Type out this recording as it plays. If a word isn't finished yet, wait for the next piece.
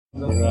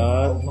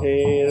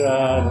Radhe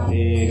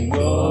Radhe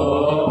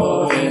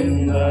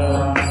Govinda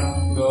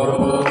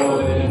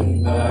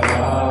Govinda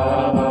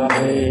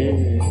Radhe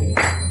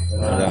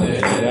Radhe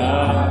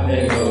Radhe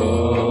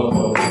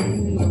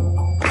Govinda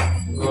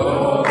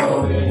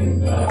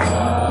Govinda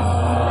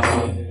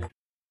Radhe.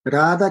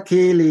 Radha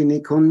Keli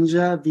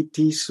Nikunja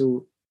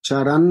Vitisu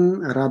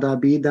Charan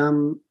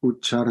Radhabidam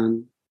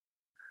Ucharan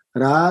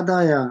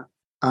Radhaya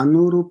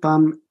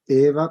Anurupam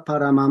Eva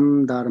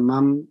Paramam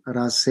Dharmam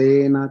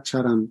Rasena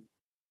Charam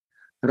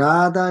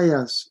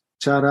Radhayas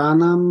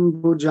Charanam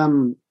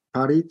Bhujam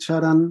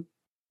Paricharan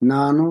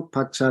Nano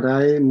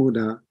Pacharai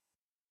Muda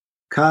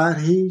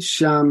Karhi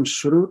Shyam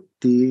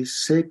Shruti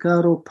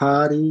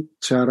Sekaropari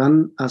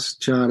Charan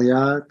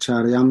Ascharya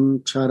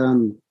Charyam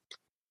Charan.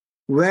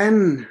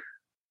 When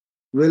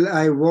will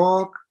I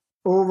walk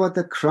over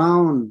the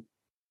crown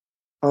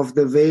of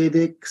the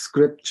Vedic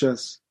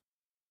scriptures,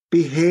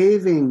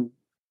 behaving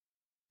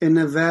in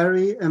a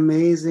very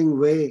amazing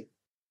way,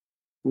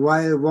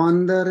 while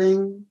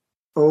wandering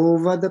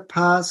over the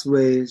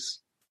pathways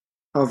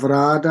of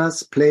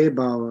Radha's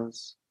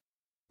playbowers,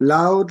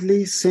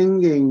 loudly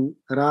singing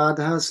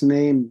Radha's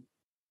name,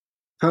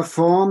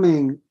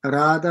 performing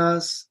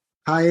Radha's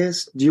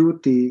highest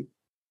duty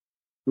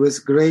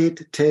with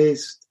great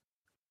taste,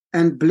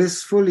 and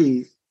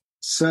blissfully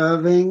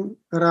serving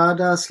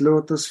Radha's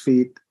lotus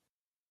feet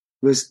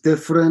with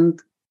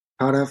different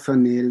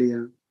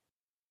paraphernalia.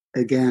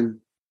 Again,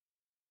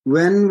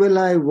 when will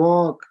I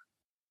walk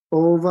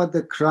over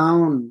the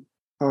crown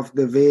of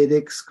the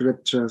Vedic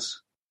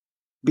scriptures,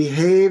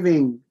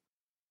 behaving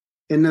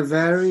in a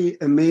very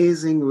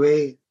amazing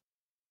way,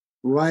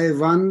 while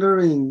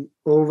wandering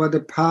over the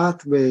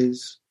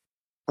pathways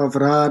of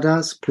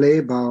Radha's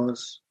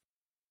playbowers,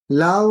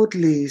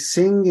 loudly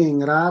singing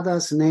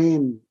Radha's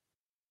name,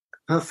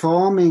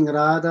 performing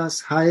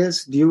Radha's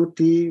highest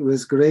duty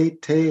with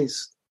great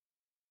taste,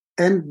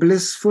 and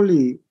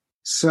blissfully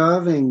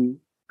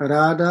serving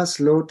Radha's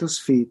lotus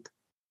feet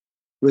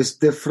with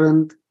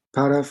different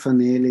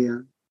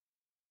paraphernalia,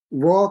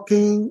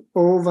 walking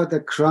over the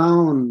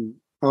crown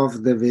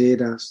of the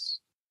Vedas.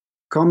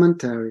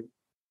 Commentary.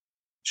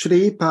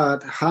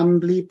 Shripad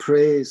humbly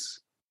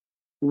prays,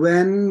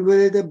 when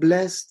will the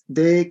blessed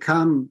day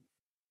come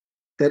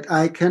that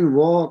I can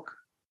walk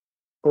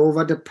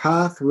over the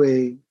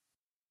pathway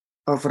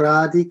of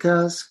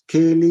Radhika's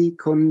Keli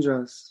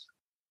Kunjas,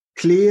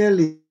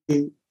 clearly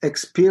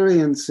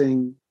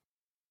experiencing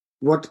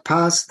what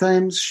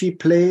pastimes she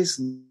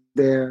plays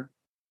there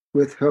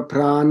with her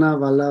prana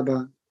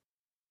vallabha.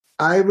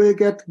 I will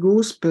get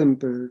goose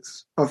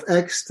pimples of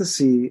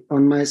ecstasy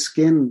on my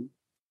skin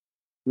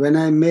when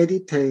I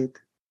meditate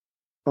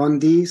on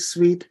these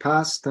sweet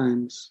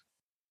pastimes,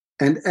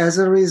 and as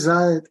a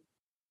result,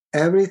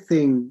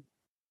 everything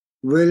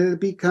will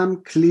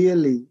become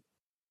clearly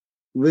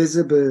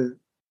visible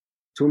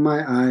to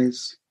my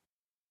eyes.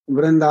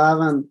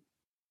 Vrindavan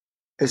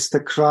is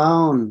the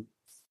crown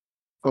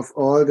of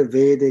all the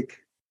Vedic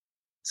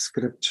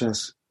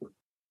scriptures.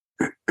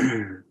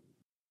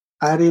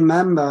 I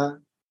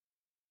remember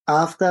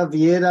after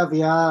Vyeda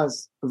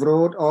Vyas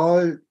wrote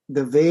all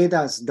the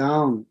Vedas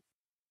down,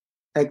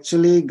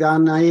 actually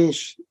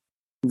Ganesh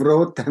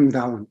wrote them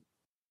down,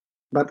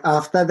 but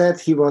after that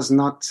he was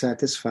not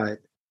satisfied.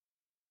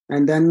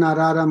 And then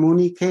Narada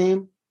Muni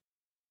came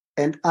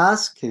and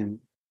asked him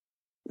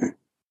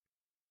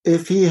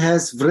if he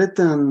has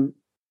written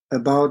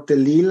about the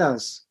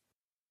Leelas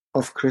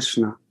of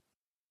Krishna.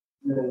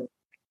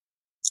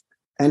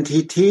 And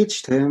he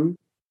taught him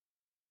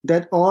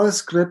that all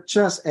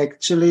scriptures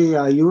actually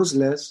are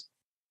useless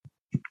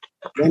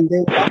when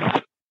they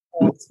come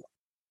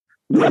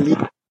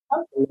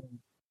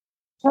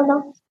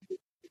from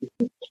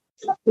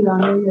the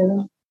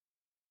Leela.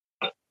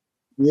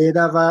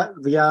 Vyeda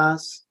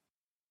Vyas,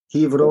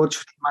 he wrote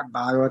Srimad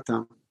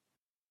Bhagavatam.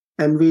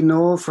 And we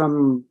know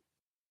from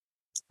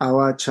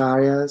our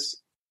acharyas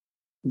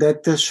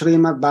that the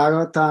Srimad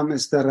Bhagavatam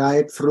is the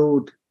ripe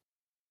fruit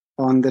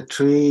on the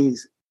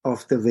trees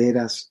of the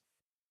Vedas.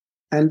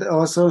 And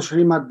also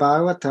Srimad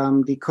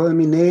Bhagavatam, the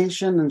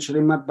culmination in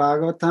Srimad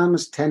Bhagavatam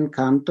is 10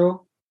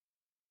 canto,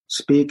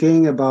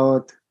 speaking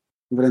about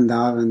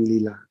Vrindavan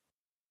Leela.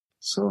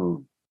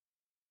 So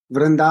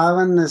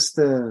Vrindavan is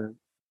the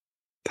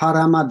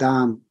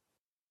Paramadam,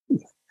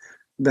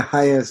 the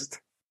highest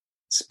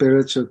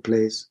spiritual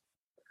place.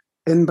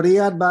 In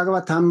Brihad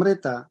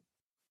Bhagavatamrita,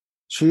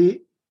 Srila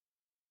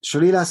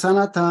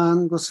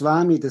Sanatana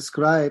Goswami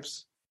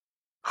describes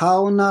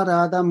how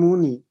Narada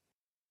Muni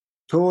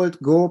told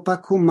Gopa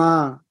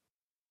Kumar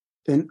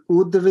in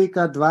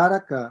Udrika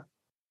Dwaraka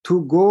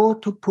to go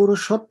to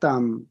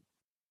Purushottam,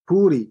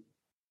 Puri,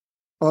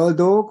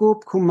 although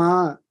Gop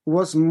Kumar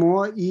was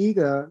more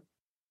eager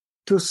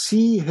to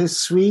see his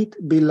sweet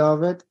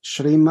beloved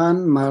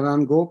Shriman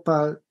Maran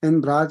Gopal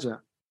in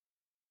Braja.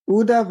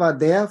 Uddhava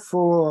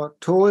therefore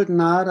told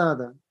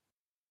Narada,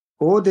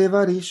 O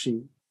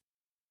Devarishi,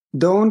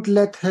 don't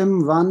let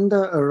him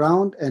wander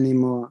around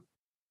anymore.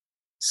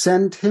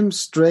 Send him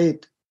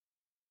straight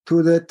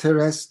to the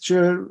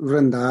terrestrial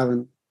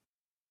Vrindavan.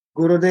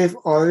 Gurudev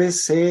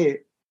always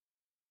say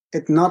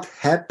it not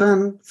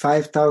happened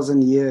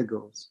 5,000 years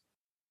ago,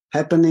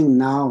 happening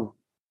now.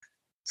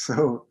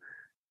 So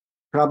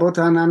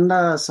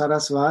Prabodhananda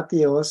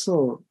Saraswati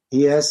also,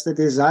 he has the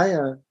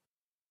desire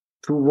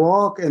to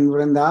walk in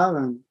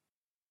Vrindavan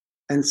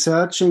and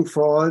searching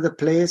for all the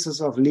places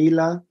of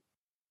Leela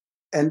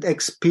and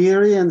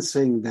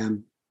experiencing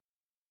them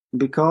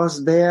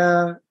because they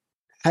are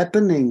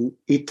happening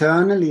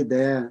eternally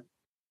there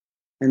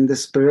in the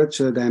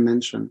spiritual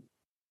dimension.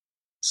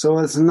 So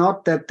it's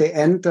not that they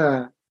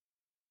enter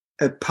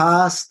a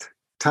past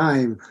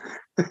time.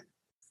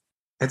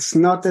 It's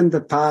not in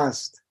the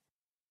past.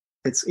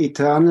 It's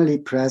eternally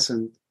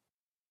present.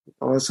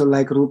 Also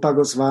like Rupa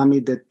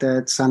Goswami did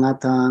that,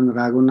 Sanatan,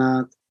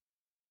 Raghunath,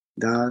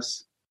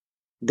 Das.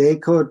 They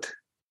could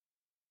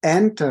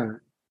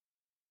enter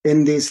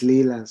in these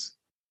leelas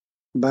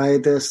by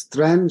the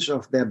strength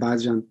of their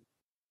bhajan.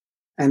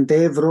 And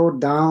they wrote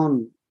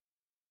down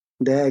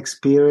their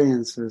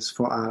experiences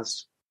for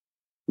us,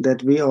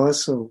 that we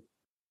also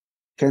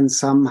can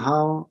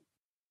somehow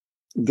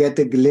get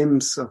a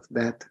glimpse of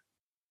that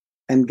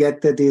and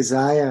get the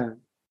desire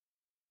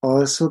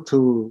also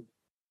to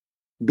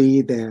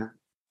be there.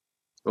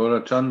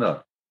 Ora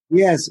Chanda.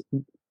 Yes,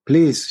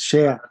 please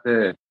share.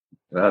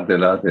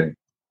 Radhe.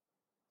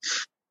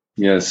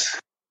 Yes,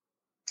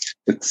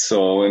 it's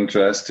so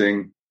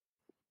interesting.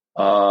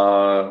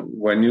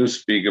 When you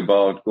speak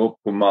about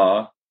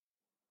Gopkumar,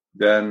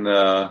 then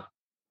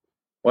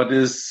what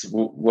is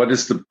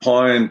the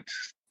point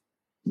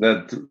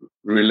that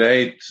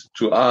relate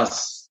to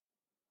us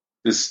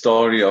this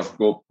story of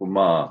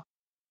Gopkumar?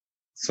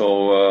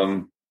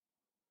 So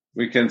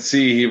we can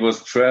see he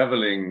was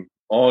traveling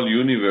all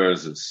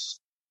universes,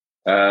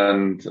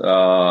 and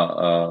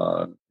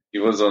he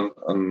was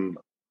on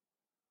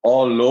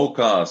all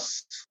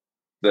lokas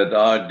that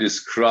are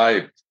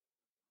described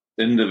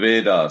in the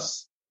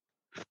Vedas.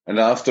 And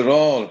after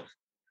all,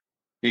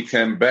 he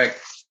came back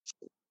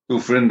to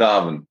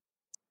Vrindavan,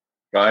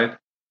 right?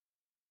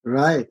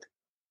 Right.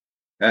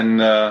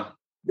 And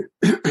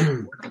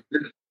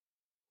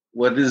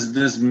what is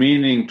this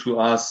meaning to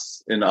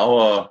us in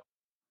our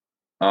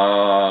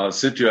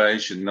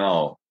situation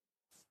now?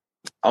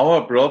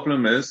 Our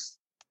problem is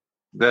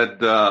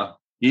that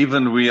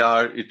even we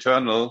are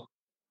eternal,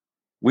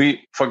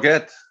 we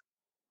forget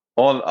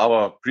all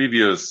our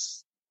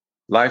previous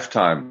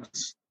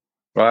lifetimes,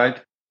 right?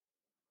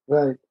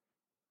 Right.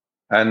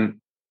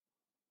 And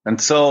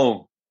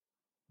so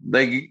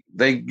they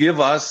give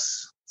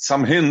us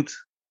some hint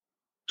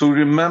to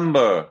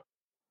remember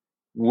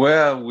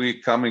where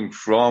we're coming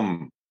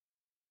from.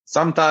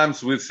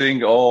 Sometimes we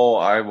think, oh,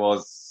 I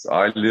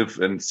live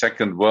in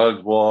Second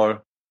World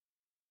War,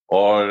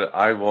 or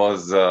I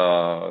was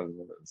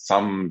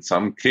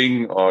some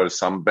king or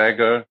some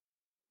beggar.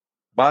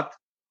 But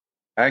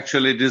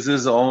actually, this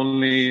is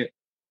only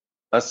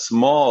a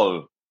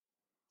small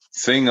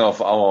thing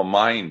of our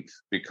mind,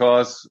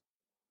 because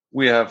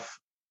we have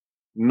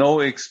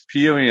no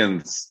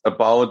experience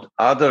about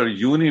other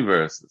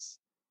universes.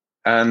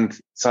 And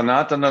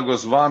Sanatana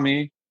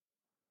Goswami,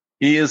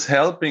 he is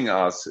helping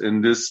us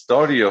in this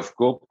story of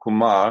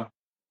Gopkumar,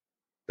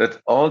 that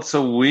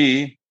also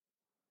we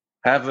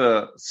have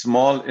a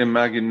small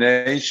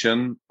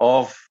imagination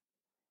of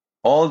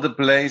all the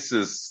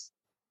places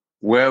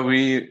where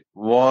we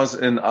was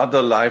in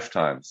other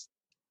lifetimes.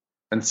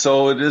 And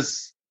so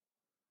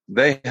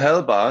they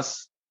help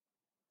us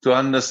to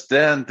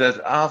understand that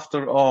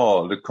after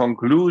all, the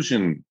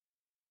conclusion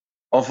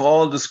of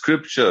all the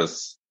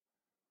scriptures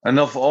and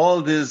of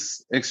all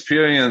this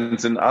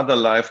experience in other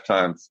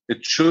lifetimes,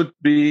 it should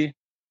be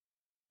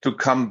to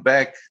come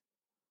back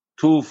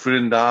to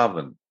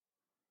Vrindavan.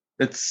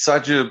 It's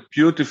such a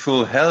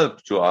beautiful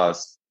help to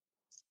us.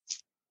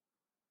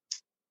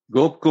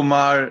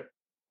 Gopkumar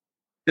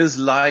is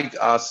like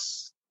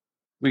us.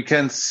 We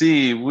can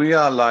see we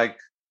are like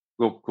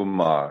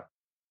Gopkumar.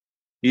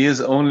 He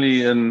is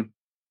only an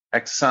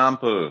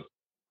example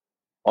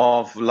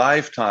of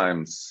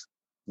lifetimes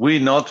we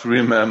not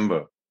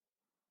remember.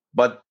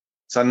 But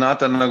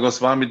Sanatana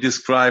Goswami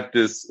described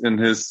this in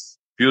his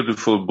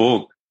beautiful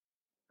book.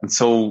 And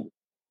so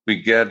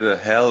we get a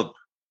help,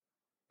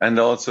 and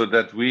also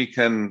that we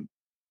can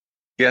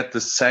get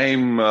the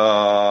same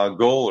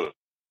goal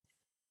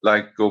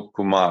like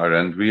Gopkumar.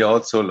 And we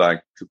also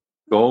like to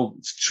go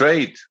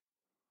straight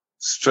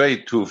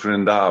to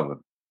Vrindavan.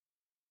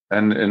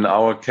 And in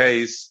our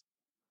case,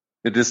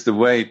 it is the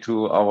way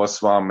to our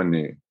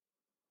Swamini,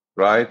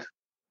 right?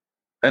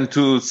 And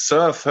to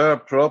serve her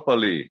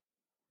properly,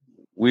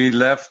 we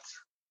left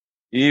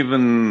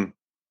even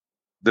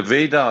the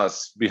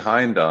Vedas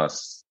behind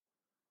us.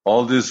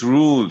 All these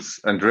rules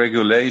and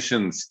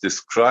regulations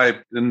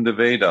described in the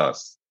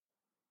Vedas,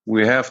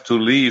 we have to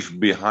leave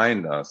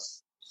behind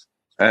us.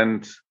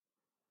 And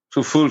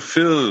to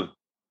fulfill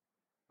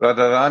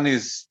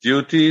Radharani's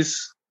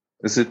duties,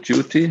 is it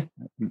duty?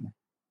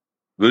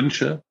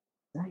 Wünsche?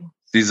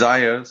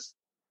 Desires?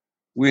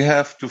 We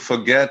have to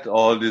forget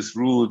all these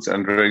rules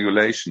and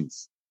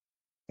regulations.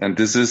 And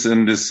this is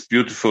in this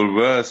beautiful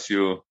verse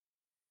you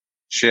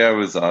share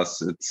with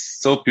us. It's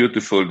so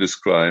beautiful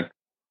described.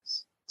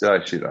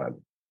 Jai Shri Radha.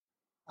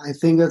 I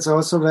think it's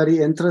also very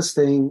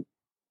interesting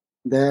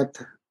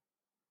that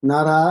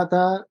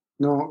Uddhava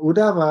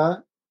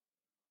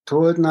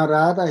told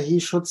Narada he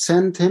should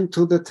send him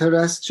to the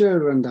terrestrial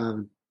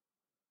Vrindavan,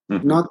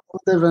 not to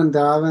the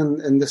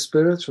Vrindavan in the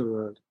spiritual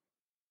world.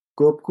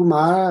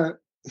 Gopkumar,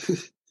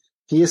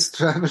 he is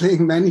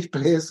traveling many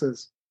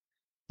places.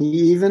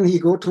 He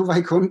go to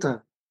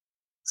Vaikuntha.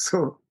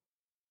 So,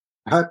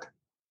 but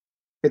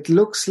it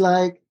looks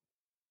like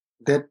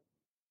that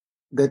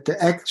the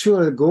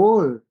actual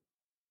goal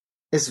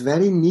is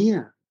very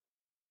near.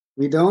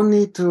 We don't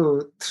need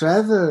to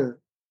travel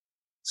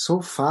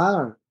so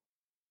far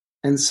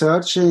and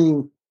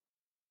searching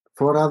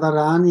for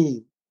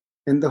Radharani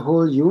in the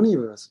whole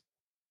universe.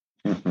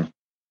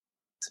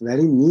 It's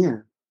very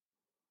near.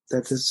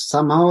 That is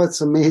somehow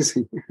it's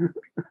amazing.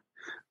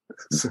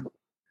 So,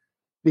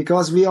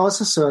 because we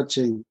also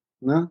searching,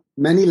 no?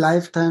 Many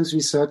lifetimes we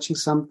searching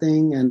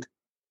something, and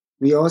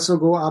we also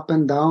go up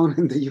and down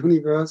in the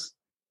universe,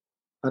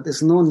 but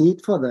there's no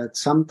need for that.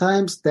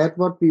 Sometimes that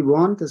what we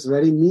want is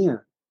very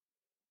near.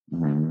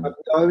 But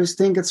we always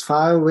think it's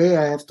far away.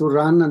 I have to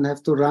run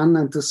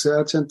and to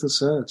search and to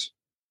search.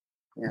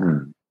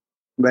 Yeah.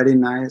 Very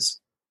nice.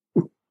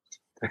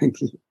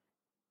 Thank you.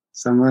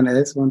 Someone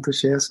else want to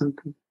share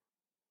something?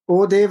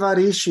 O Deva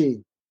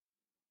Rishi,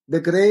 the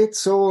great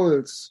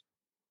souls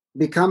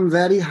become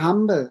very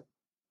humble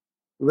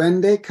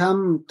when they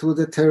come to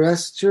the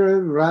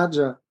terrestrial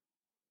Raja,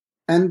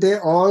 and they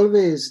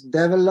always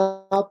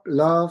develop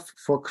love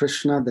for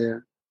Krishna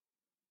there.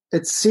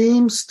 It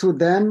seems to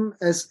them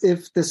as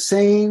if the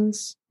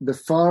saints, the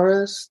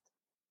forest,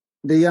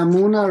 the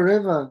Yamuna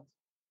river,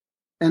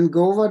 and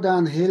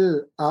Govardhan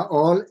hill are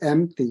all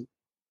empty,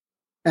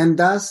 and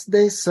thus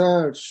they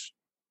search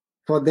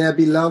for their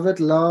beloved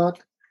Lord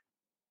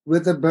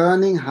with a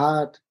burning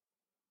heart,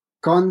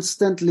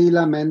 constantly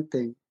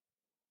lamenting,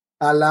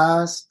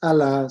 alas,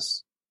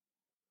 alas.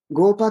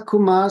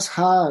 Gopakumar's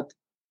heart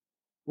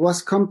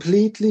was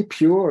completely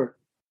pure,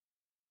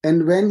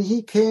 and when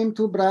he came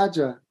to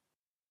Braja,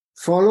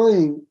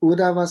 following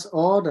Uddhava's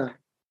order,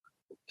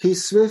 he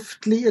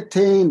swiftly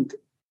attained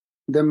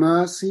the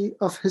mercy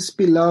of his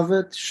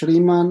beloved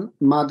Shriman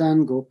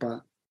Madan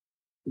Gopal.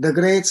 The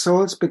great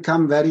souls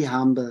become very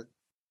humble.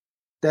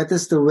 That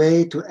is the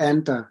way to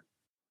enter.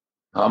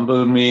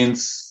 Humble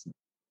means,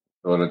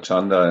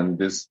 Chanda, in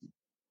this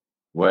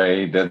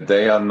way, that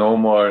they are no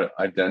more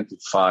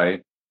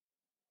identified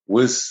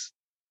with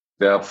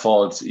their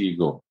false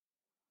ego.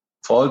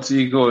 False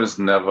ego is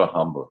never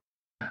humble.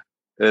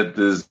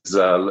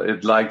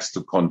 It likes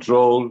to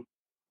control.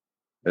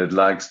 It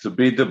likes to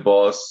be the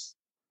boss.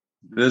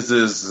 This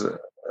is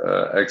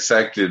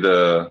exactly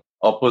the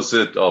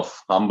opposite of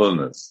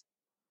humbleness.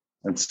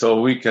 And so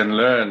we can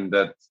learn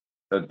that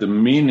the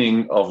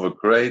meaning of a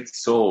great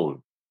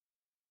soul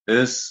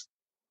is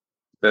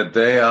that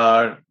they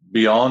are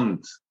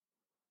beyond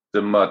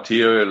the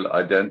material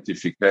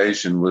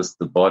identification with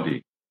the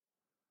body.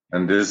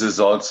 And this is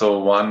also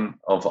one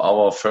of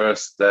our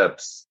first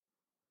steps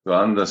to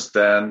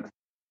understand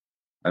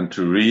and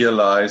to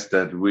realize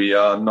that we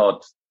are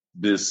not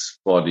this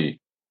body.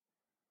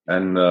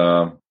 And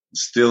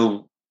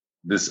still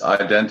this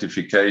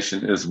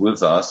identification is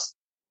with us,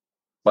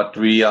 but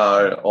we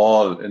are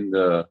all in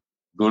the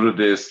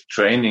Gurudev's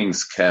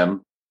trainings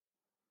camp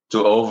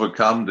to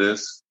overcome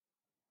this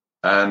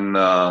and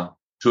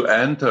to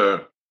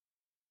enter,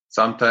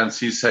 sometimes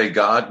he say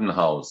garden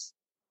house,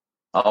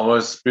 our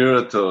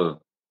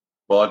spiritual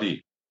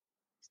body,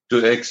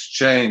 to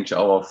exchange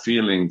our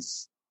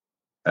feelings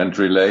and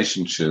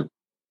relationship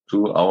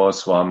to our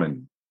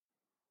Swami.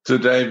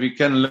 Today we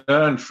can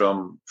learn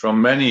from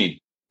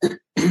many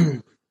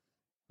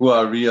who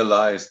are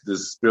realized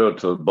this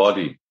spiritual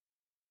body.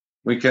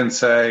 We can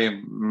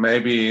say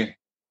maybe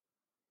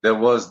there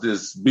was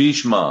this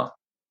Bhishma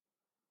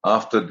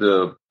after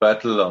the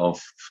battle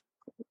of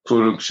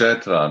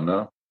Kurukshetra,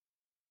 no?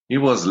 He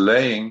was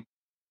laying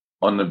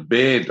on a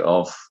bed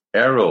of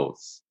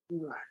arrows,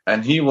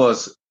 and he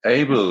was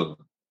able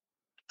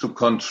to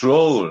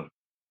control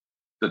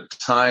the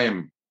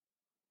time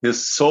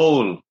his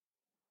soul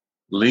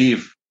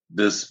leave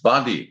this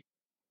body.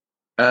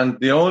 And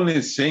the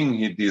only thing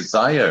he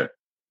desired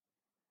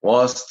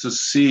was to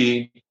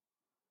see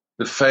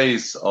the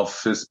face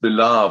of his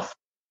beloved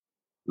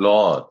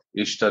Lord,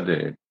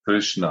 Ishtadev,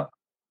 Krishna.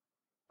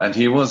 And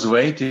he was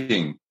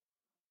waiting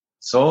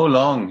so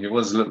long. He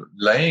was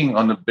laying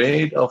on a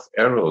bed of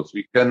arrows.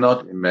 We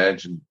cannot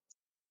imagine.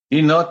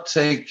 He not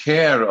take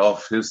care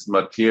of his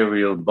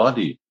material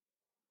body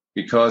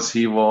because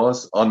he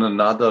was on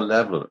another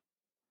level.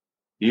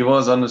 He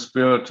was on a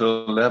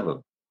spiritual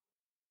level.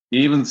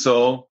 Even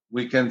so,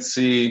 we can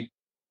see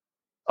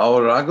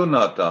our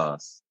Raghunath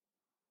Das,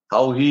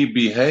 how he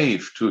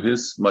behaved to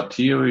his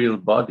material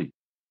body.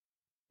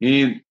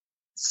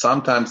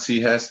 Sometimes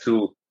he has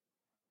to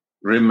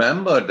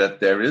remember that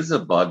there is a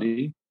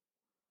body,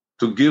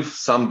 to give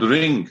some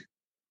drink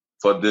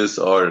for this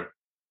or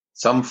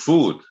some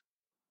food,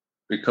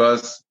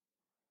 because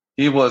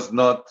he was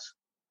not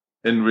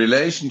in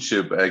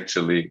relationship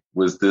actually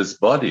with this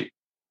body.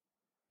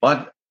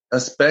 But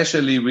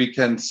especially we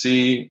can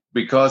see,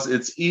 because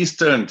it's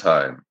Eastern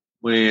time,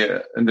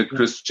 in the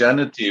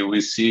Christianity,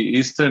 we see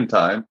Eastern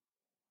time.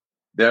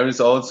 There is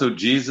also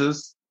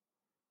Jesus,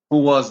 who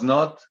was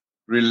not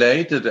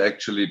related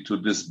actually to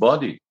this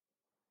body.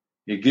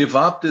 He gave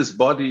up this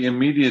body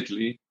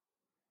immediately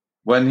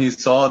when he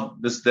saw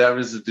this, there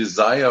is a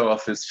desire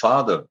of his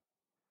Father.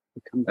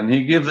 And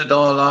he gave it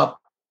all up.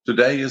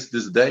 Today is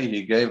this day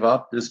he gave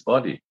up this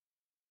body.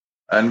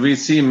 And we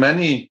see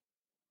many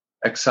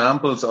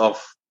examples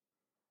of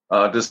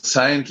the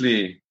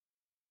saintly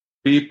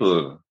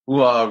people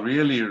who are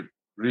really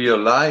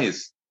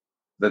realize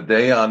that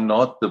they are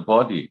not the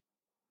body.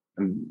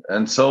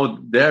 And so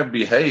their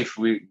behave,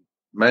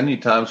 many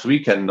times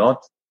we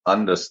cannot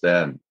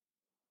understand.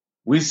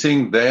 We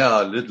think they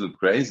are a little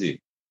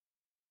crazy,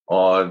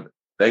 or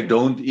they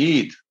don't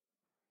eat.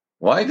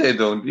 Why they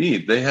don't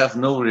eat? They have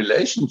no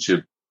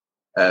relationship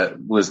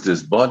with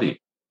this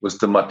body, with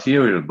the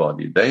material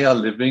body. They are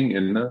living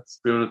in a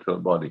spiritual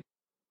body.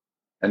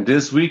 And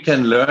this we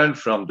can learn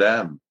from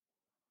them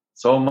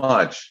so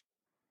much.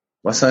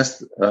 Was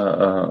heißt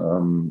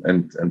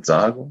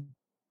Entsagung?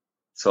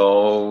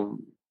 So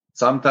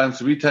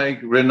sometimes we take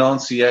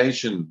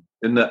renunciation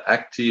in an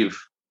active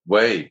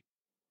way.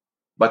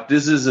 But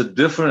this is a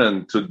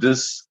different to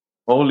this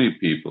holy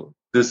people,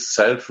 this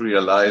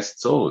self-realized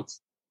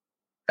souls.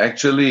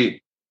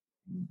 Actually,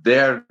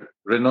 their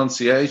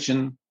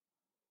renunciation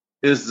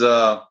is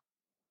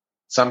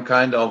some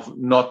kind of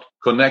not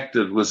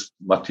connected with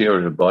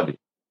material body.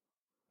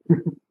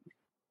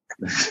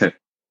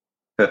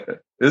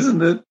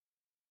 Isn't it?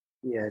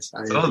 Yes,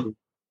 I So agree.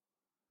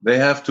 they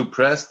have to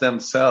press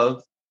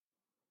themselves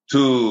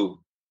to,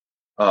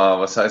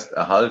 was heißt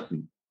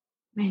erhalten?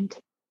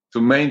 To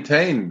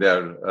maintain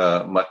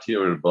their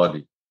material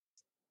body.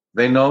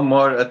 They no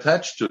more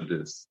attached to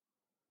this.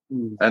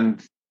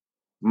 And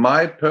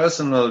my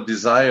personal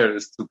desire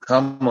is to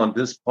come on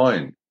this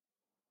point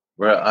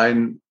where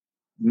I'm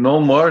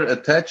no more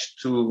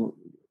attached to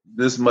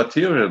this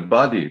material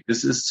body.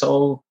 This is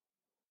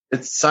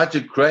it's such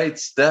a great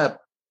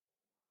step.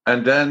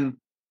 And then,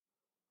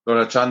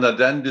 Gorachanda,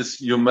 then this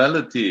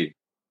humility,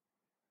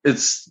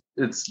 it's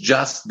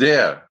just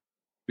there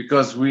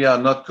because we are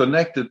not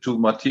connected to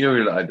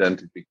material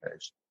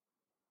identification.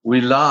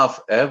 We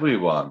love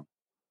everyone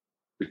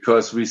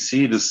because we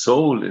see the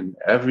soul in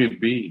every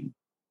being,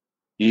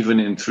 even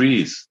in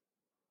trees,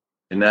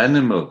 in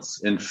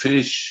animals, in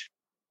fish.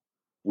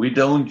 We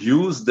don't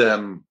use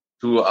them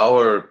to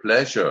our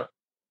pleasure,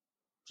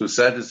 to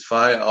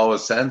satisfy our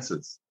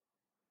senses.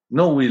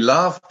 No, we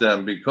love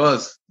them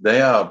because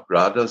they are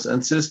brothers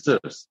and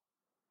sisters.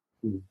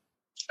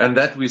 And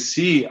that we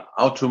see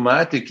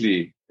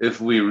automatically if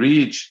we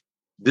reach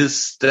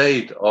this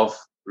state of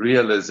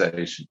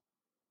realization.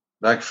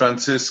 Like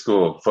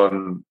Francisco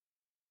from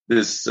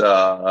this,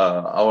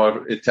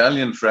 our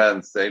Italian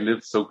friends, they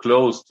live so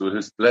close to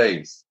his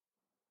place.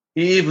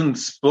 He even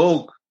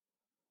spoke,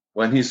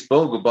 when he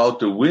spoke about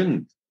the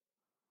wind,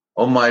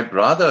 oh, my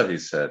brother, he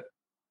said,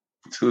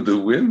 to the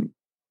wind,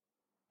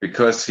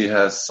 because he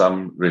has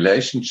some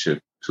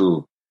relationship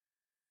to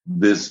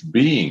this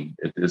being.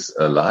 It is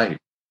alive.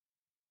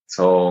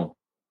 So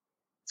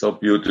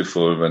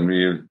beautiful when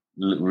we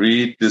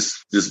read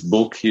this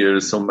book here.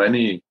 So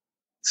many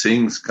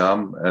things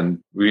come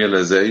and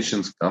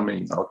realizations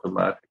coming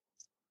automatically.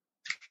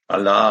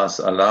 Alas.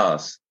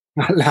 Alas.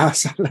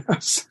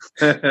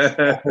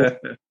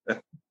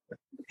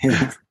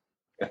 Yeah.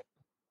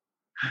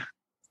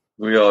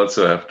 We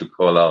also have to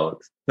call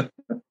out.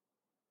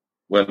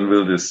 When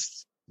will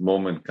this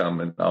moment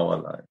come in our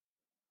life?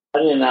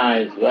 Very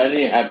nice,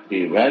 very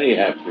happy,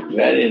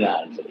 very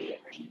nice.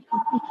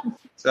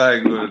 Jai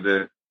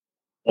Gurudev.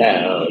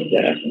 Yeah,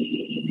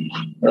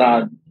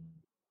 Radha.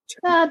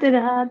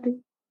 Radha.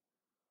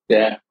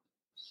 Yeah.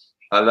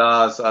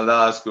 Alas,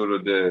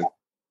 Gurudev.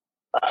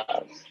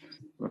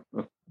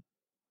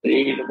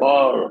 Read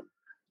more.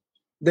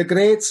 The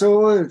great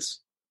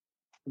souls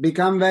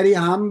become very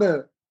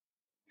humble.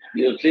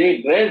 You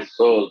see, great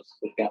souls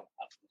become humble.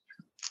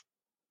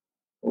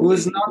 Who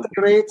is not a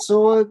great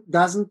soul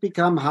doesn't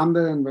become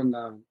humble in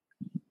Vrindavan.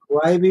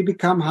 Why we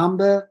become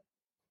humble?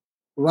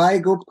 Why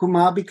Gop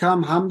Kumar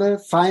become humble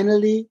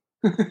finally?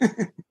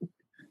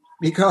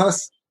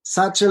 Because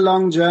such a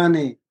long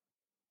journey,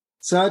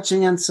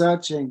 searching and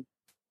searching,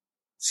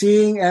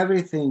 seeing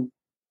everything,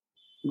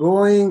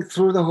 going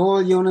through the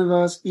whole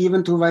universe,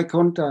 even to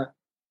Vaikuntha,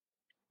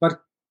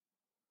 but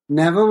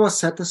never was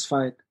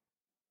satisfied,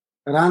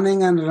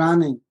 running and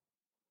running,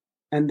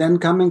 and then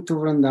coming to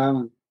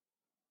Vrindavan.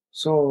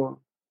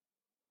 So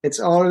it's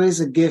always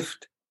a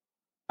gift.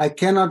 I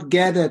cannot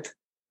get it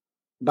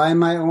by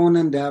my own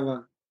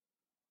endeavor.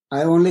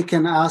 I only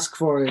can ask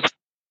for it,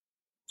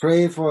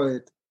 pray for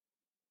it,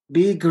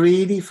 be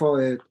greedy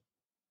for it.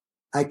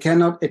 I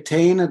cannot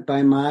attain it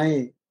by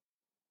my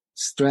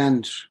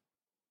strength.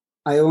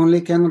 I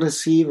only can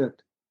receive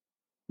it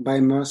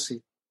by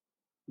mercy.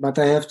 But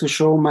I have to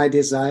show my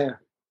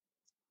desire.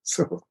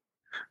 So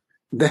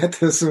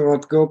That is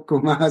what Gop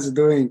Kumar is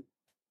doing.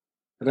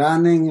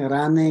 Running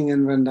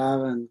in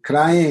Vrindavan,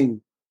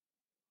 crying.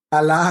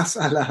 Alas,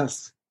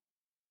 alas.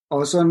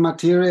 Also in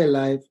material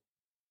life,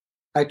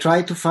 I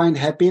try to find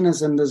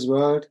happiness in this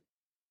world.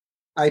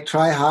 I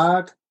try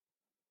hard,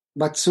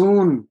 but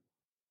soon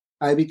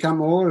I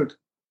become old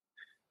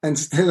and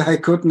still I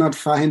could not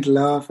find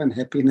love and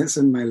happiness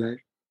in my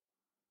life.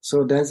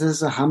 So this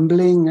is a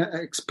humbling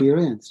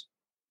experience.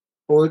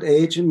 Old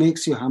age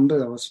makes you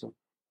humble also.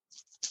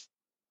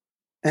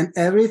 And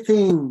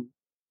everything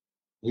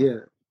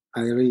here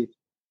I read,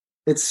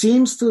 it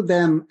seems to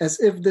them as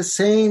if the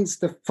saints,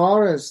 the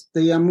forest,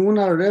 the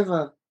Yamuna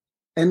river,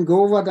 and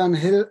Govardhan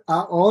hill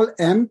are all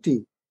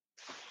empty.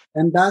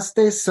 And thus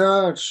they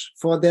search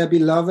for their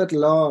beloved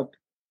Lord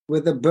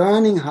with a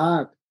burning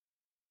heart,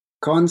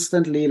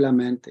 constantly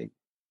lamenting.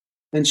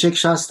 In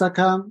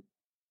Shikshastakam,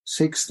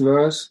 6th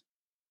verse,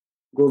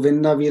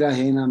 Govinda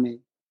Virahena me.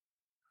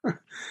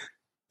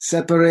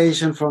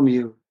 Separation from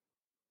you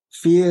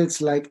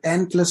feels like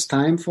endless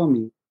time for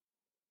me.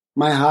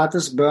 My heart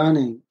is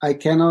burning. I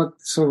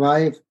cannot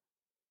survive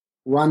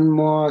one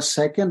more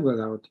second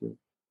without you.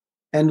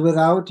 And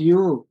without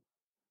you,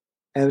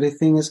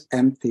 everything is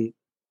empty.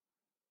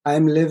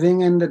 I'm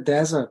living in the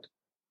desert.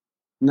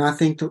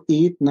 Nothing to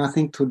eat,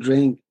 nothing to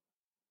drink.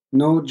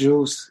 No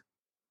juice,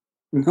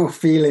 no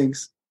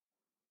feelings.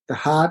 The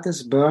heart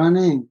is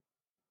burning.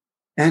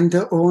 And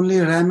the only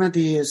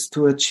remedy is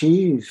to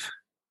achieve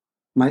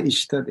my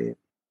Ishtadev.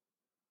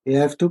 You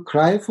have to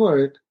cry for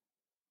it.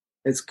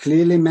 It's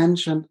clearly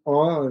mentioned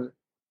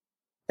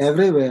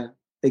everywhere,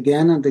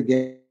 again and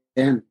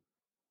again.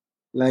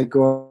 Like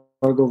Gaur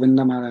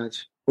Govinda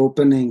Maharaj,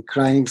 opening,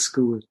 crying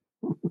school.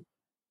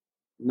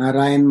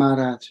 Narayan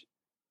Maharaj,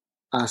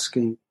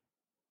 asking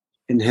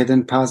in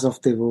hidden paths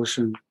of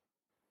devotion,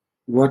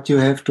 what you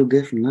have to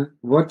give,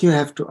 what you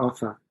have to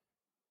offer.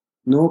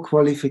 No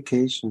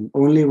qualification,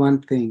 only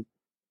one thing.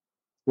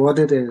 What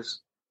it is,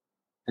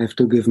 I have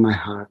to give my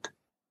heart.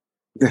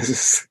 This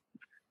is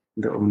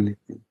the only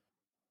thing.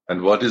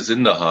 And what is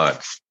in the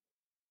heart,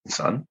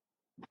 son?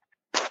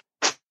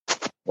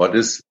 What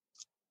is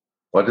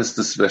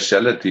the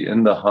speciality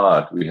in the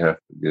heart we have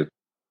to give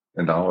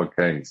in our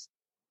case?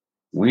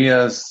 We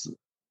as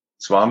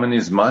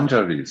Swamini's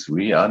Manjaris,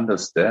 we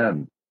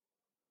understand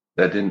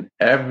that in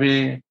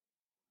every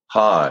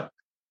heart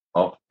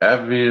of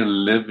every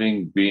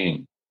living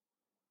being,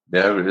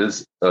 there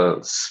is a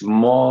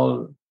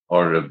small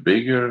or a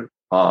bigger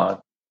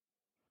heart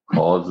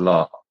called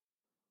love.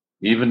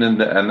 Even in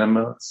the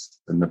animals,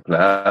 in the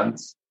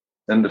plants,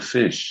 in the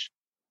fish,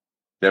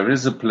 there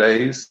is a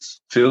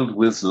place filled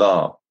with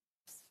love.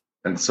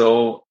 And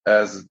so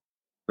as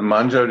the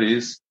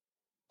Manjaris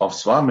of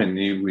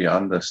Swamini, we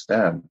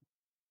understand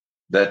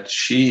that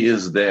she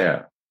is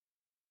there.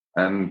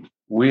 And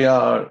we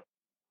are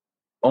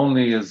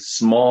only a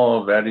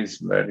small, very,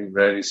 very,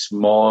 very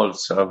small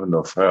servant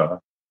of her.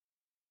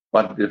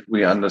 But if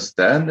we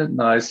understand it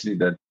nicely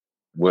that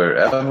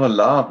wherever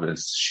love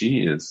is,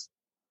 she is,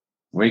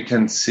 we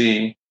can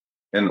see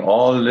in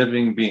all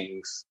living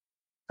beings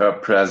her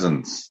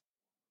presence.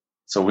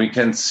 So we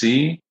can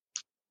see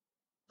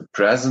the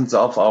presence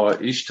of our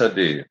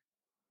Ishtadev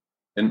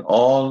in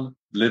all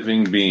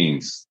living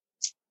beings,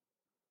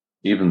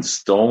 even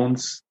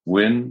stones,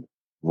 wind,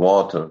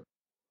 water,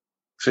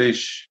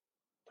 fish,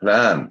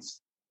 plants,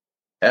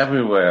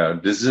 everywhere.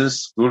 This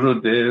is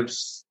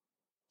Gurudev's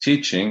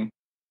teaching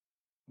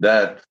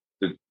that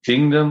the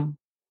kingdom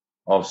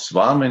of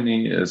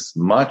Swamini is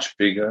much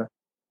bigger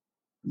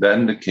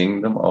than the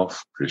kingdom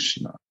of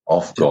Krishna,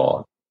 of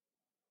God.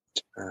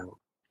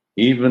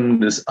 Even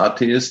these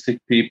atheistic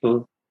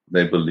people,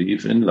 they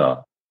believe in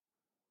love.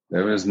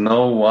 There is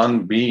no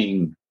one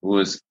being who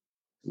is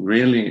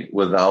really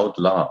without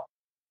love.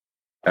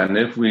 And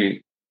if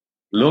we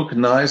look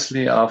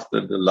nicely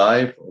after the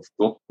life of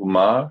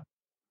Gopkumar,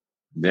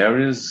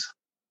 there is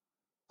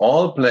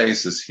all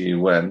places he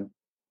went,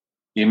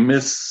 he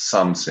missed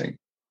something.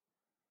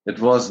 It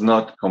was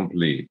not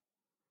complete.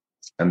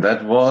 And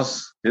that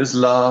was his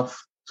love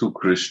to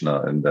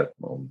Krishna in that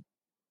moment.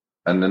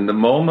 And in the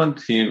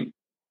moment he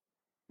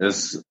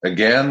is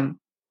again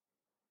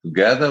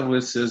together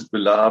with his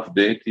beloved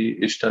deity,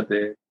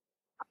 Ishtadev,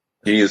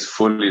 he is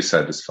fully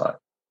satisfied.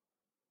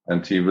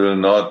 And he will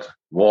not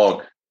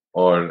walk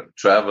or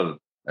travel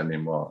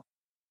anymore.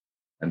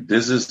 And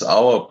this is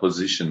our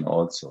position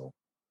also.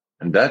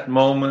 In that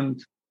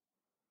moment,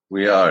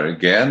 we are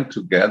again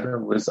together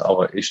with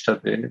our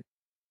Ishtadev,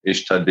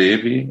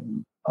 Ishtadevi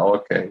in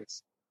our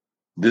case.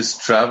 This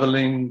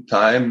traveling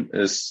time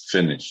is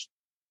finished.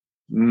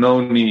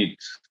 No need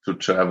to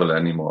travel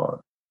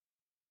anymore.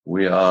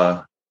 We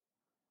are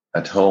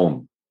at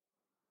home.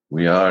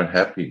 We are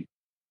happy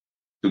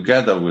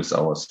together with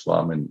our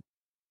Swami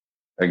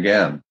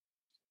again.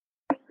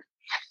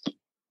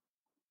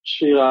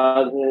 Shri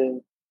Radha.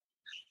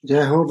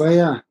 Jai Ho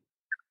Bhaiya.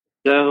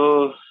 Jai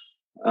Ho.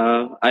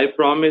 I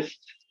promised,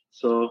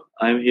 so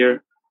I'm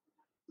here.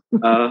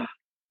 Radha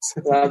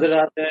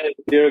Radha,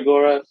 dear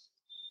Gora,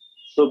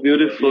 so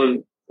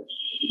beautiful.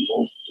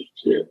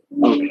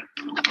 Okay.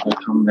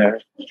 from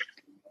there.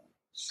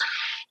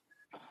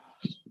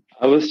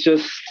 I was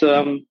just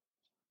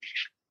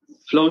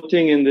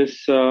floating in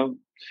this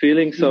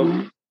feelings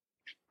of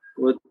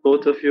what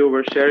both of you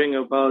were sharing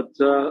about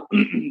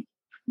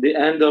the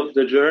end of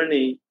the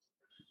journey,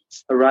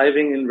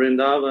 arriving in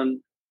Vrindavan.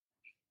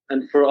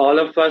 And for all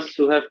of us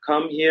who have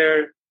come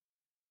here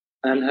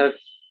and have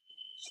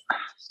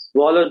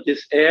swallowed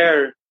this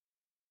air,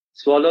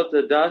 swallowed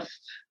the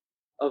dust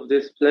of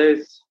this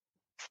place,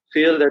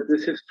 feel that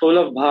this is full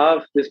of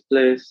bhav, this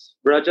place.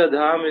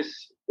 Brajadham is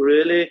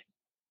really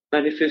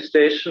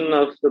manifestation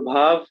of the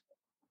bhav,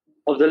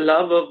 of the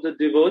love of the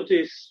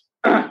devotees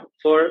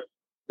for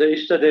the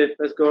Ishtadev,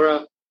 as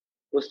Gaura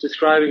was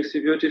describing so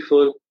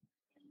beautiful.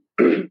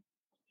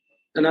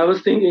 And I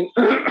was thinking,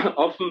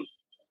 often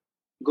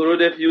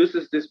Gurudev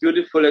uses this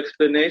beautiful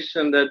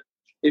explanation that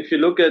if you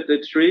look at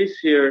the trees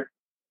here,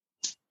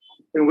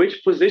 in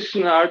which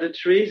position are the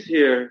trees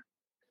here?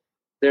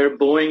 They're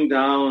bowing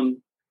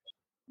down.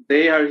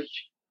 They are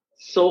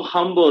so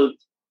humbled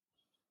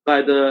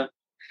by the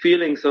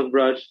feelings of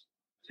Braj.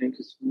 Thank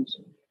you so much.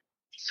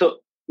 So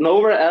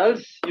nowhere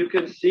else you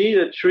can see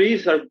the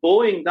trees are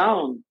bowing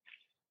down.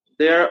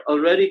 They are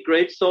already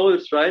great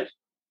souls, right?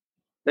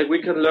 Like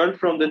we can learn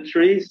from the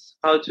trees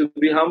how to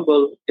be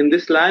humble. In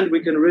this land,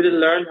 we can really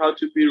learn how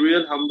to be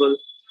real humble.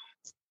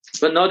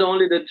 But not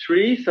only the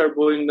trees are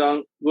bowing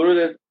down,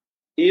 Gurudev,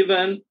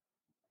 even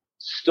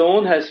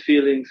stone has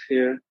feelings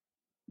here.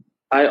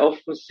 I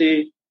often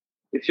see,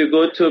 if you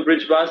go to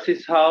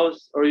Brijvasi's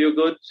house or you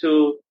go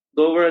to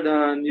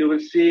Govardhan, you will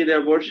see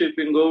they're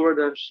worshipping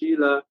Govardhan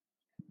Shila.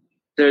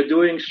 They're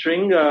doing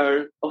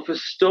Shringar of a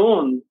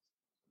stone.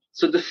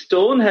 So the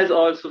stone has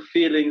also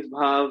feelings,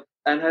 bhav,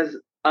 and has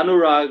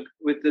anurag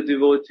with the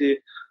devotee.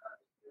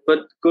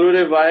 But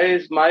Gurudev, why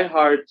is my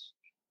heart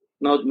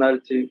not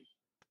melting?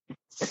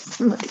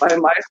 Why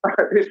my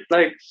heart is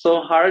like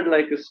so hard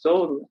like a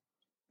stone?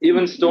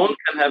 Even stone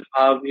can have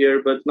bhav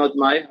here, but not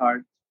my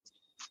heart.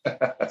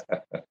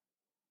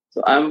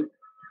 So I'm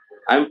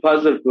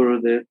puzzled,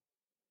 Gurudev.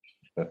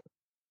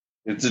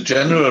 It's a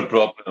general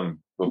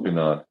problem,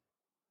 Gopinath.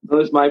 No,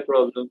 it's my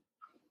problem.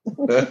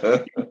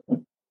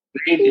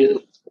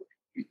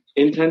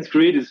 Intense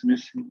greed is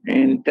missing.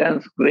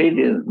 Intense greed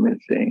is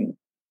missing.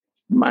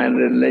 My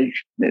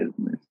relation is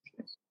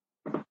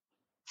missing.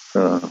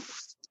 So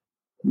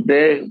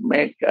they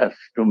make us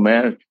to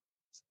melt,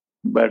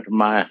 but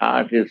my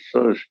heart is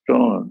so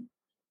stone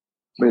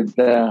with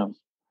the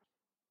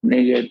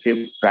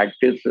negative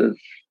practices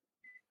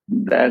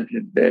that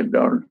they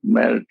don't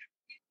melt.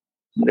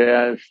 They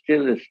are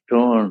still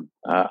stone,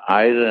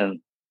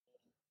 iron,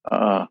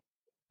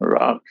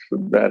 rocks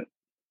that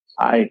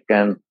I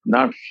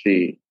cannot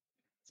see.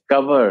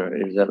 Cover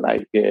is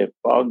like a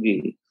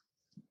foggy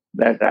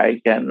that I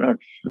cannot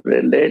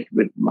relate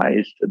with my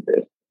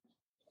Ishtadev.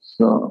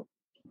 So,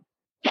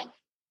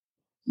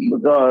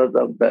 because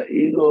of the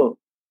ego,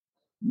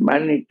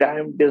 many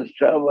times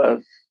disturb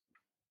us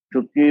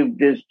to keep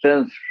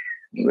distance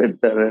with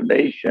the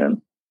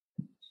relation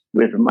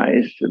with my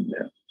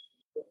Ishtadev.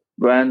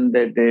 When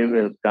the day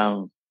will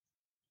come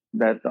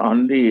that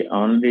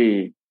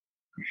only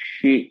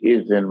she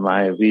is in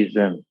my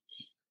vision,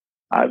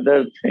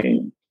 other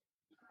thing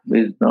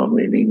is no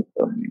meaning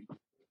for me.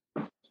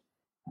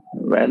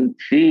 When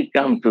she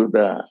comes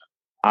to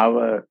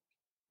our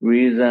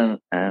vision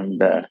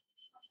and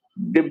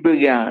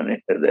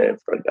Dibbigyan Hridaya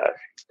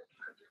Prakash,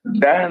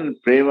 then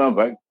Prema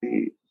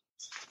Bhakti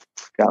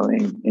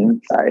coming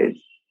inside,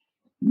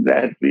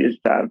 that we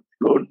start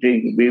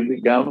floating, we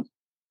become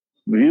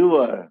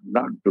viewer,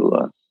 not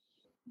doer.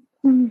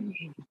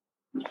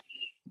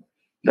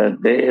 The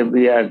day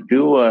we are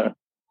doer,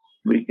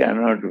 we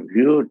cannot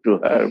view to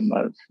her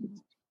mercy.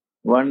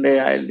 One day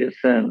I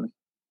listened,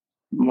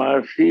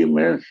 mercy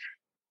means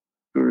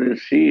to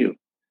receive.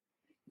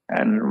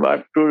 And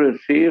what to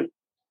receive?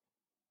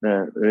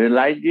 The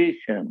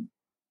realization.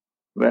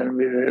 When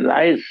we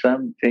realize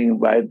something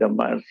by the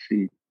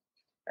mercy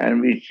and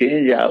we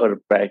change our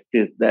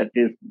practice, that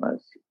is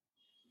mercy.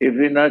 If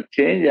we not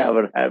change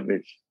our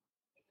habits,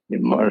 the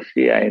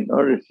mercy I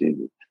know receive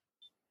it.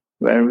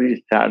 When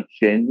we start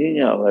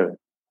changing our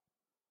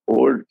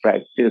old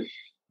practice,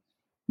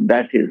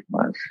 that is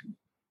mercy.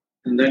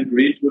 And then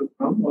greed will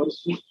come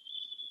also?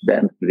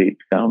 Then greed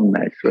comes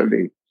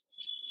naturally,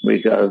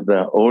 because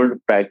the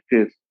old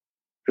practice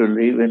to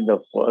live in the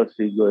false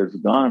ego is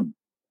gone.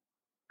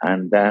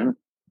 And then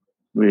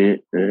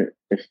we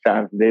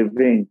start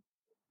living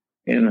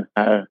in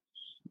her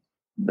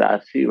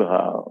dasi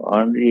bhav.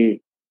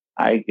 Only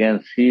I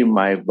can see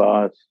my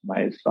boss,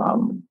 my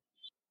Swami,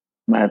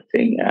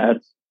 nothing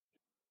else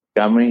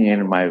coming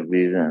in my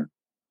vision.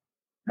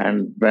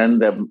 And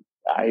when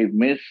I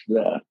miss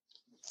the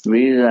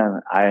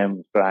vision, I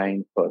am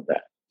crying for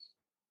that.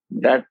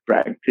 That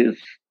practice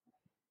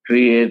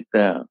creates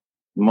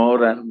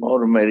more and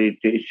more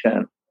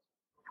meditation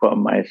for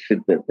my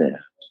Siddha Deha.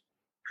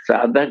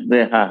 Sadhak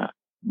Deha,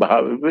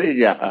 Bhave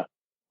Jaha,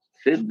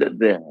 Siddha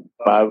Deha,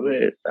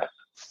 Bhave.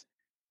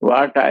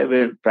 What I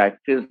will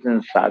practice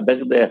in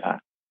Sadhak Deha,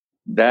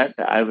 that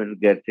I will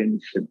get in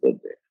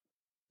Siddhadeha.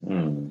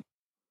 Mm.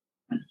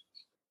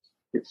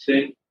 It's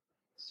saying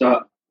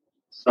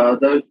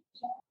sadhak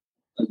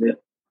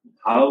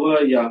bhava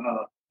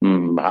yaha.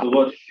 So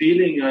what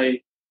feeling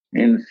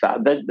in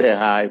sadhak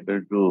deha I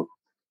will do,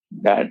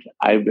 that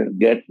I will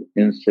get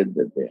in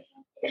Siddhadeha.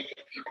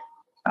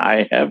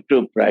 I have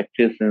to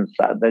practice in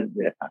sadhak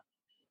deha.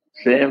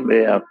 Same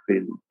way of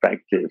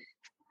practice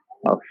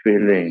of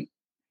feeling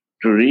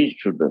to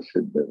reach to the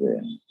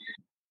Siddhadeha.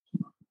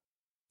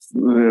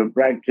 We will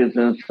practice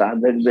in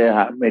sadhak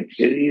deha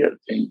material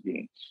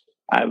thinking.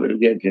 I will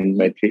get in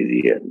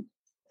material.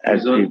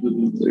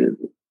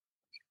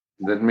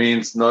 That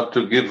means not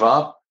to give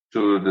up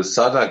to the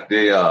sadhak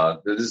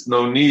deha. There is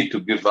no need to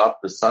give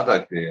up the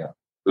sadhak deha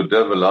to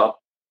develop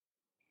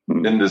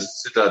in the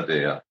siddha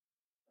deha.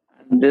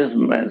 This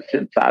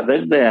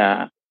sadhak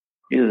deha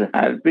is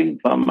helping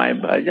for my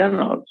bhajan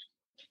also.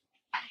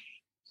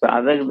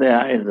 Sadhak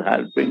deha is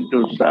helping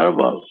to serve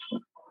also.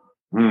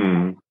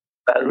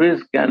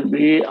 Service can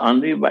be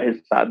only by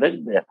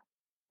sadhak deha.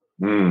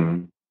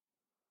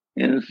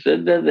 In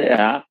siddha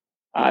deha,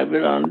 I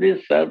will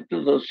only serve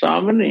to the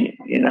Swamini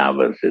in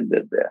our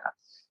siddha deha.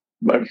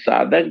 But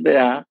sadhak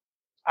deha,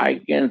 I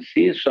can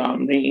see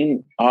Swamini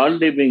in all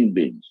living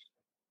beings.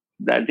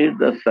 That is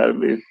the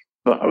service.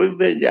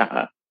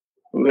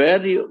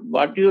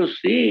 What you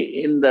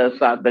see in the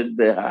sadhak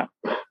deha,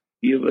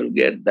 you will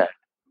get that.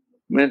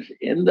 Means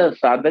in the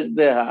sadhak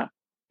deha,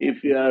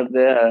 if you are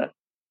there,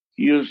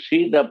 you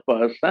see the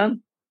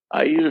person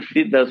or you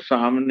see the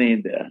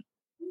Swamini there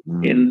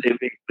in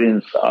living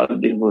beings, all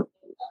devotees.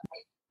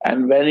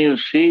 And when you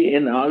see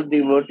in all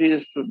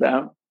devotees to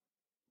them,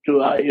 to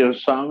your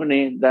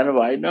Swamini, then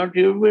why not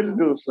you will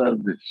do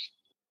service?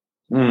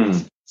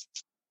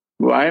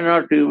 Why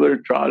not you will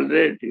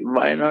tolerate?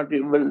 Why not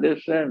you will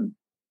listen?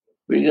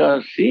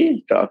 Because she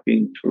is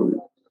talking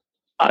to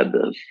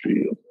others to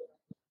you.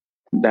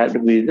 That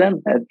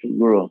vision has to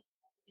grow.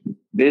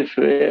 This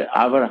way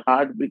our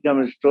heart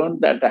becomes stone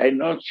that I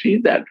not see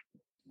that.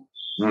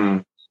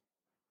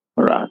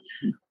 Right.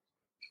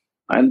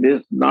 And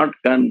this is not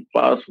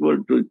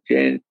possible to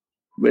change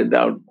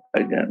without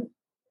bhajan,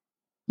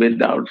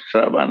 without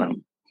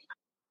sravanam.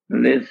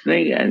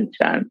 Listening and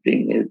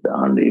chanting is the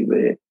only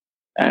way,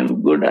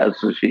 and good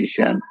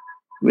association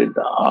with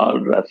all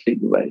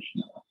Rasik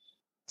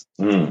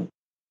Vaishnavas.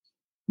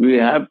 We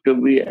have to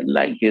be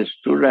like a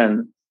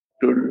student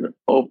to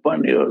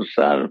open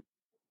yourself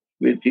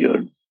with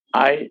your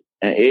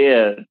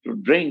ear to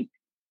drink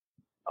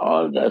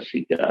all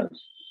Rasikas.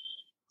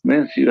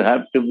 Means you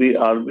have to be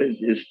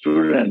always a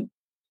student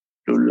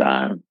to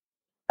learn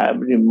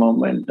every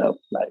moment of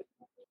life.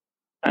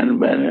 And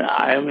when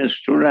I am a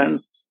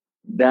student,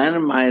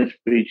 then my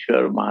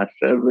spiritual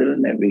master will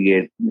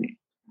navigate me.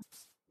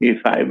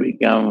 If I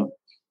become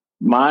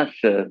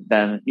master,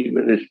 then he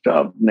will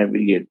stop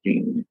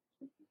navigating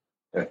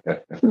me.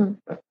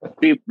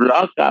 We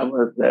block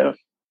ourselves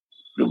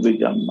to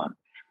become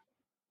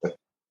master.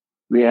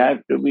 We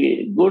have to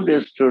be a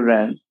good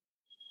student,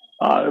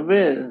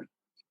 always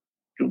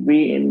to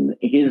be in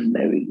his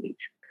navigation.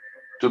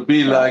 To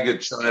be like a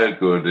child,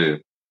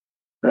 Gurudev.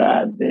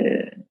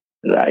 Radha,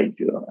 right,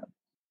 Johan.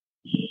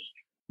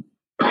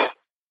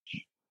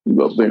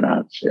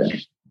 Gopinath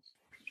says.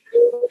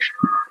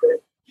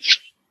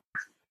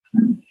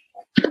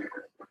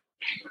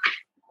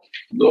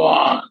 Go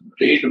on,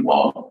 read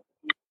more.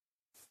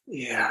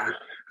 Yeah,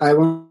 I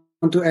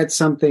want to add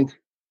something.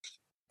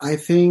 I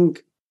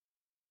think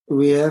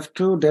we have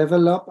to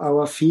develop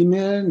our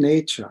female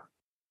nature.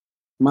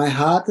 My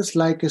heart is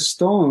like a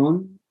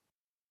stone.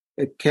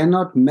 It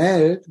cannot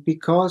melt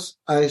because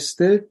I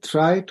still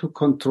try to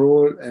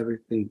control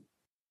everything.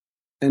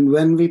 And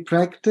when we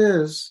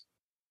practice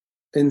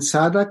in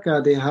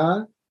sadhaka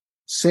deha,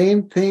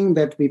 same thing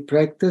that we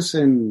practice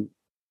in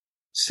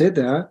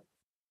siddha,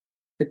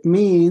 it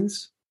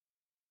means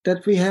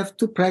that we have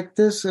to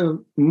practice a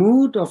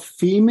mood of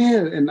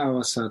female in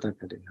our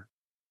sadhaka deha.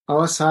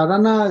 Our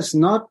sadhana is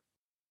not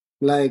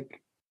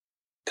like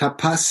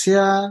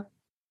tapasya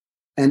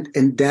and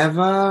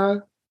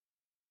endeavor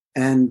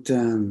and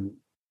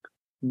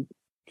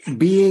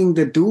being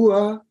the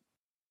doer.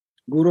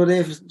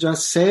 Gurudev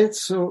just said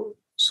so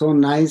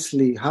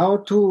nicely how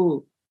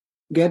to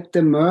get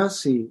the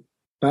mercy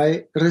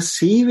by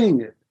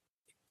receiving it.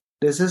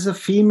 This is a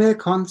female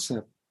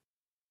concept.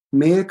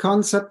 Male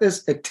concept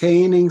is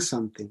attaining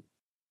something.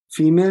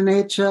 Female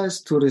nature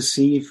is to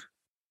receive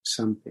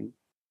something.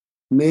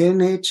 Male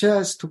nature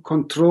is to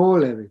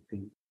control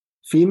everything.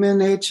 Female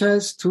nature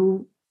is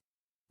to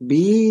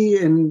be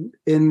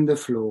in the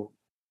flow.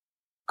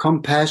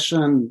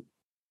 Compassion,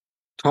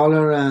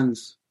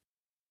 tolerance,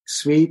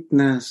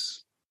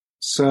 sweetness,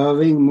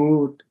 serving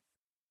mood.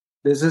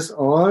 This is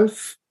all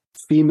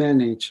female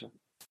nature.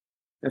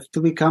 We have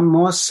to become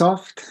more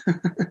soft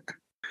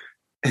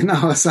in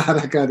our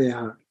sadhaka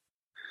deha.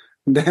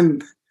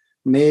 Then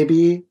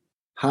maybe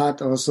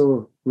heart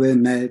also will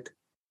melt.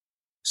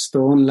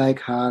 Stone like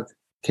heart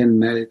can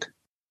melt.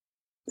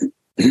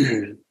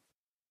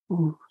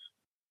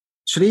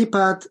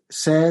 Shripad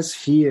says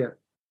here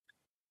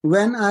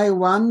when I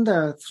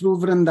wander through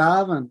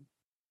Vrindavan,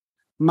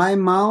 my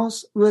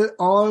mouth will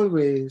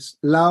always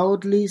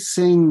loudly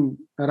sing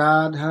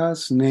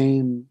Radha's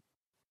name.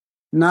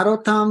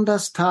 Narottam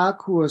Das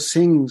Thakur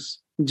sings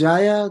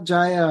Jaya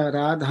Jaya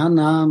Radha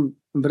Nam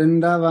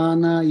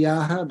Vrindavana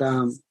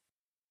Yahadam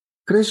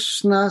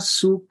Krishna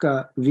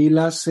Sukha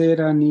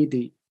Vilasera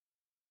Nidhi.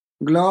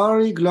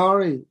 Glory,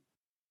 glory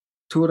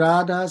to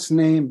Radha's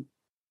name,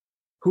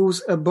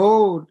 whose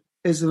abode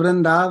is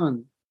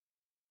Vrindavan,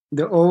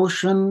 the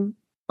ocean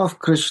of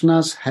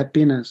Krishna's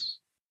happiness.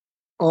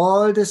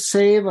 All the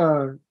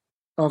savor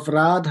of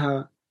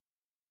Radha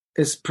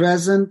is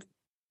present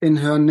in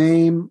her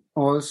name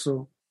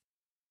also.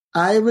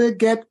 I will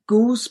get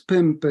goose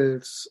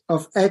pimples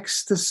of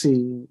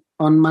ecstasy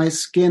on my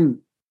skin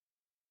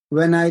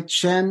when I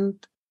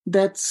chant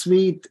that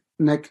sweet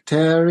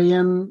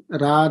nectarian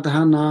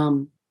Radha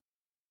Nam,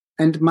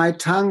 and my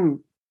tongue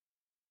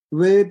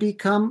will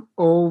become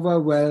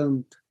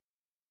overwhelmed.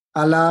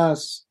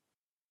 Alas,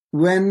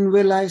 when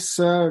will I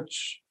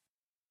search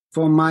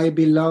for my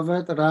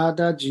beloved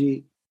Radha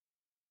Ji,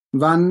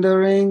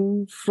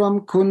 wandering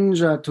from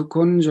kunja to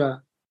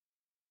kunja,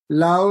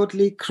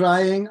 loudly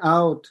crying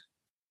out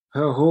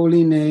her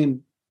holy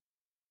name?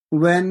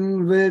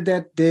 When will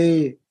that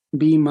day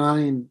be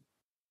mine?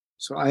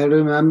 So I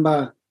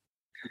remember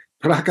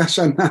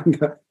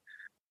Prakashananda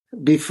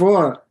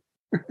before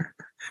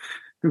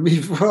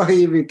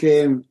he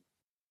became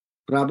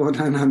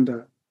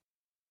Prabodhananda,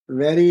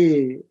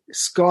 very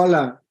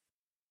scholar,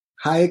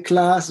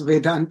 high-class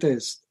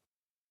Vedantist,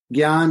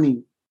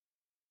 Jnani,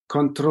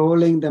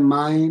 controlling the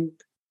mind,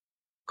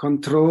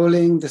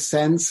 controlling the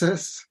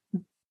senses,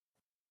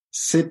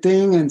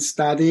 sitting and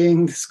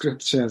studying the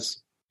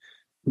scriptures.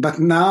 But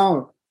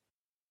now,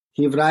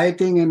 he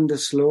writing in the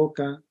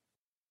sloka,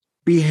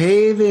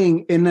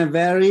 behaving in a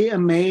very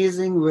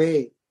amazing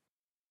way.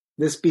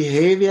 This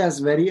behavior is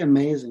very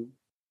amazing.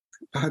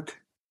 But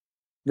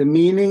the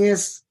meaning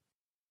is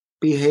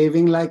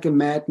behaving like a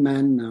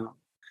madman now.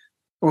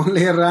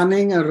 Only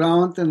running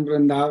around in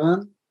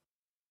Vrindavan,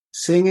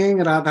 singing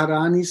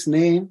Radharani's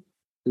name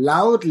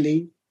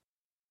loudly,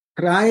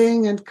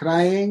 crying and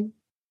crying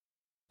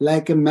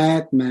like a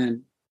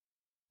madman.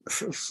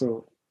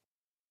 So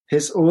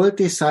his old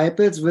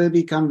disciples will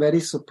become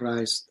very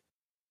surprised.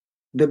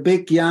 The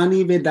big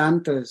Jnani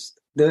Vedantist,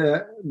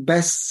 the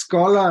best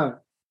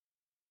scholar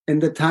in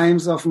the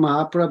times of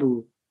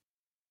Mahaprabhu,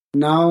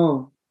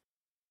 now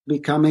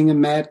becoming a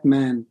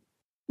madman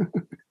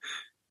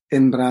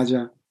in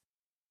Braja,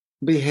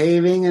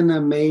 behaving in an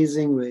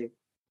amazing way.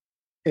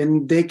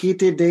 In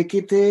Dekite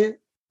Dekite,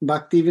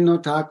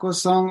 Bhaktivinoda Thakur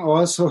song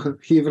also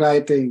he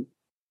writing,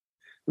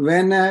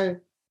 when I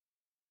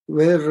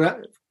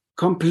will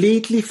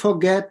completely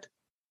forget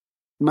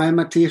my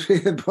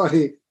material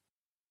body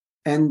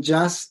and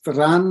just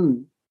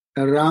run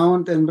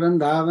around in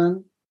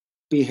Vrindavan,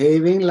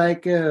 behaving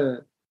like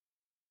a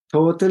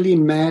totally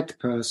mad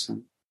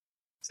person.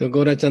 So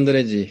Gora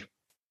Chandraji.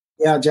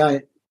 Yeah,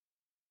 Jai.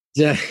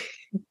 Jai.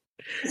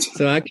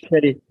 So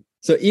actually,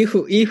 so if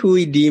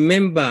we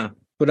remember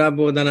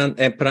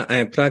Prabodhananda,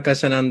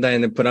 Prakashananda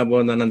and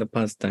Prabodhananda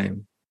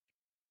pastime,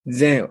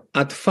 then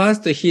at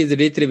first he is a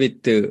little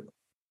bit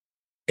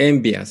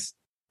envious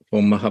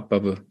for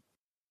Mahaprabhu.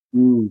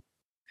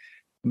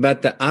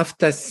 But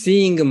after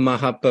seeing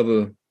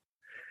Mahaprabhu,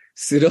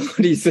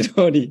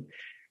 slowly,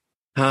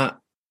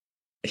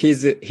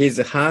 his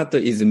heart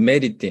is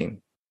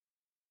melting.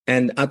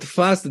 And at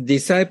first,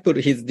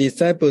 his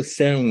disciples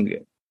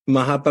sang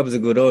Mahaprabhu's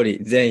glory.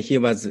 Then he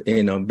was,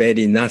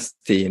 very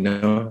nasty,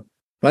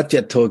 what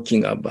you're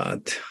talking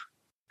about.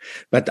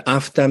 But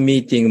after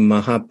meeting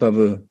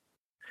Mahaprabhu,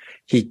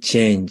 he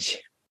changed.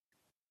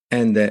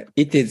 And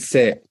it is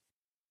said,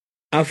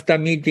 after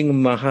meeting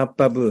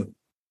Mahaprabhu,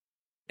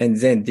 and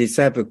then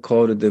disciple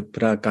called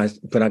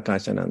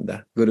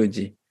Prakashananda,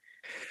 Guruji.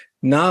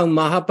 Now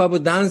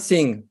Mahaprabhu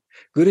dancing,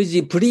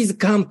 Guruji, please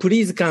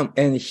come.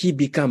 And he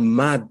become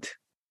mad,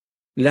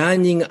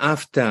 running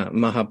after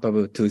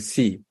Mahaprabhu to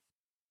see.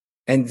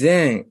 And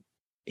then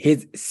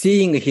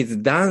seeing his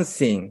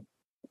dancing,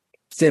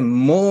 then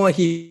more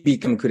he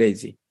become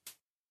crazy.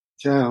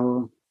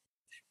 Ciao.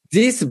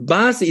 This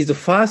verse is the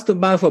first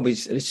verse of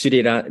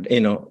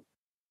Srila,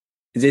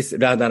 this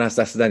Radha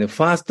Rasa Sudhanidhi,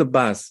 first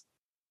verse.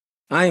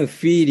 I'm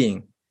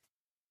feeling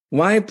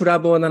why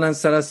Prabodhananda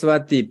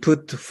Saraswati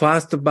put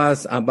first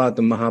verse about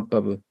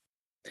Mahaprabhu.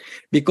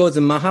 Because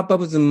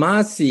Mahaprabhu's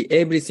mercy,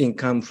 everything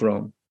come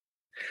from.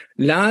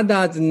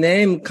 Radha's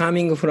name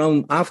coming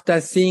from after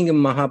seeing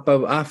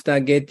Mahaprabhu, after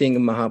getting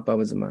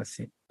Mahaprabhu's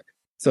mercy.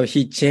 So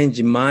he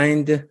changed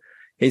mind,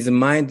 his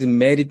mind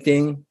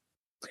melting.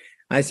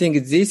 I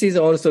think this is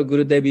also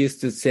Gurudev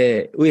used to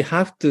say, we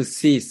have to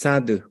see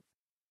sadhu.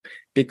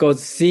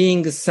 Because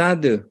seeing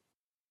sadhu,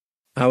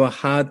 our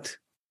heart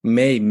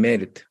may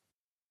melt.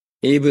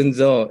 Even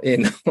though,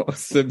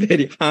 it's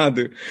very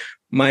hard.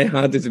 My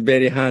heart is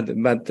very hard.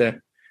 But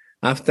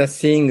after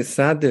seeing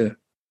sadhu,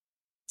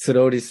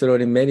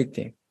 slowly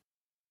melting.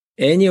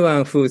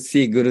 Anyone who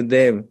see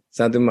Gurudev,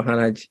 Sadhu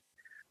Maharaj,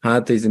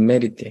 heart is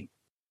melting.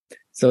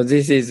 So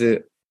this is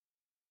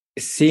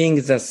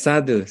seeing the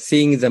sadhu,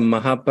 seeing the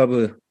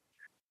Mahaprabhu.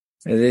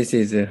 This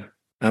is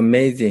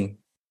amazing.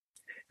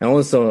 And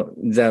also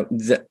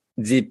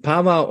the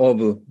power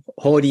of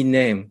holy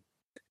name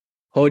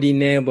of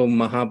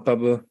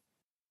Mahaprabhu.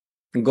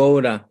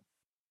 Gaura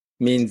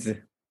means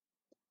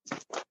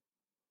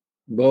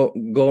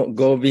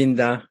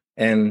Govinda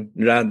and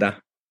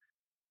Radha,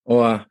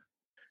 or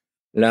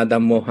Radha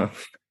Mohan.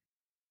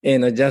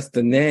 Just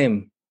the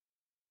name,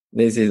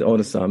 this is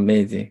also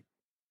amazing.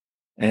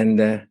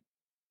 And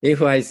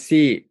if I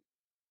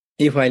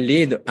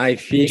read, I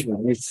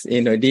feel it's,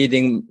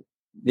 reading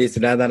this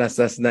Radha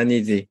Rasa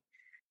Sudhanidhi,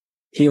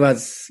 he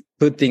was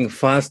putting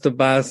first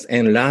verse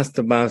and last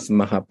verse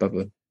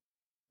Mahaprabhu,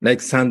 like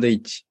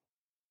sandwich,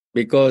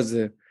 because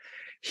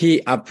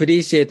he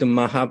appreciated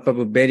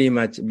Mahaprabhu very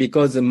much,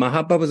 because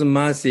Mahaprabhu's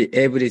mercy,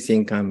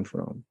 everything comes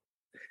from.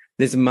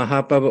 This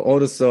Mahaprabhu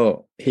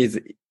also, his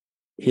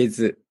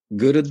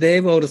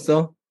Gurudev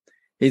also,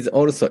 he's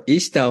also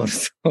Ishta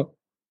also.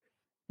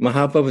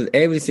 Mahaprabhu is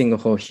everything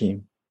for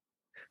him.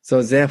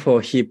 So therefore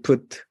he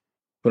put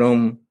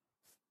from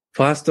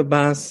first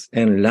verse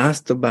and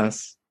last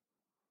verse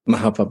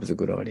Mahaprabhu's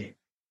glory.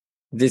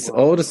 This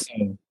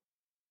also,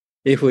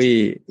 if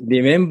we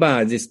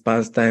remember this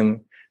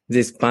pastime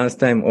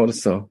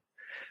also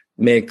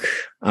make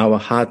our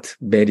heart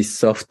very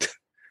soft.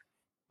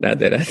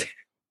 Radha.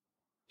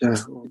 Yeah.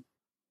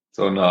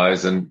 So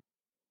nice. And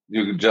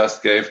you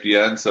just gave the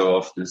answer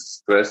of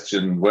this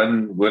question,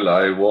 when will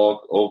I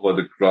walk over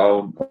the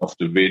ground of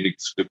the Vedic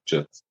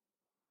scriptures?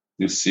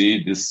 You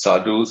see these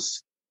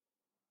sadhus,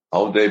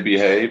 how they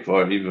behave,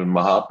 or even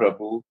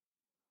Mahaprabhu.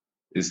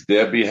 Is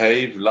their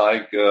behave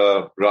like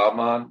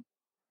Brahman?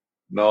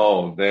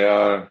 No, they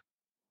are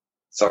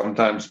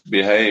sometimes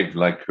behave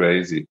like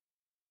crazy.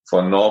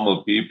 For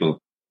normal people,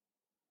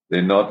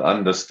 they not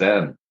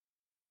understand.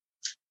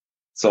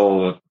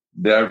 So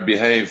their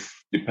behave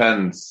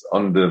depends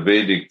on the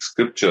Vedic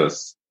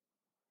scriptures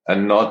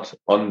and not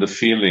on the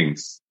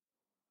feelings.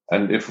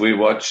 And if we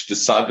watch the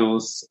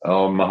sadhus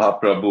or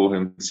Mahaprabhu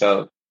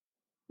himself,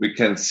 we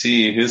can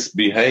see his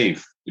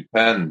behave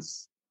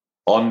depends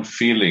on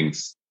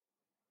feelings.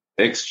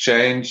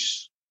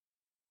 Exchange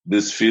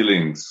these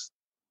feelings.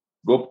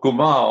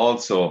 Gopkumar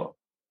also,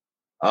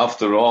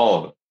 after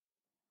all,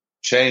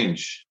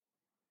 change.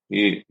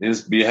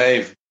 His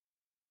behave,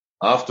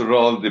 after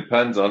all,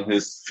 depends on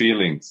his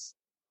feelings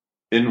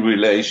in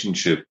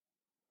relationship.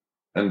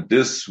 And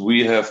this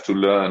we have to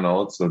learn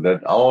also,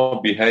 that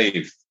our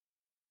behave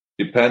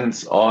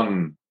depends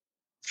on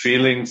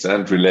feelings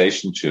and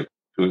relationship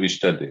to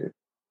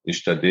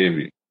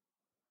Ishtadevi.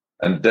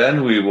 And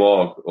then we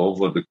walk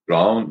over the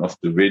ground of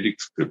the Vedic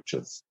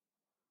scriptures.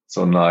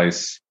 So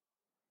nice,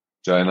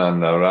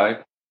 Jainanda,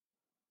 right?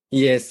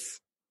 Yes.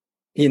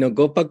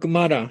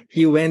 Gopakumara,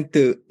 he went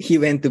to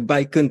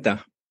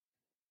Vaikuntha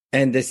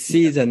and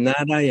see the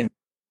Narayan.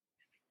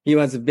 He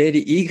was very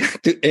eager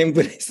to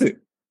embrace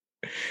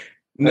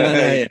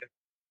Narayan.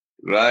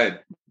 Right.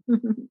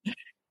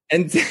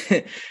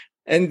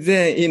 And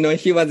then,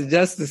 he was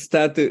just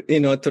start to,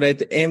 try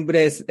to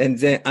embrace, and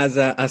then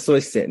other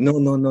associates said,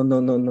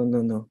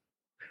 no.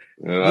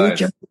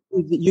 Right.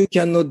 You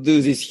cannot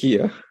do this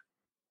here.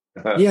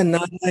 Here,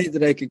 Narayan is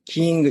like a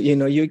king,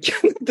 you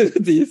cannot do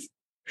this.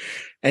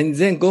 And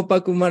then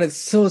Gopakumara is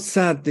so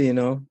sad,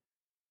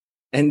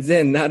 And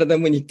then Narada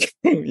Muni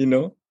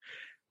came,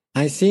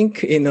 I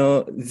think,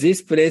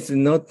 this place is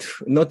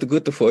not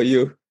good for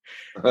you.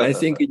 I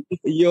think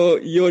your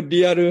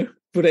real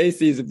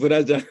place is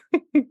Braja.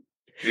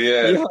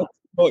 Yeah.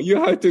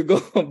 You have to go,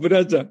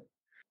 Braja.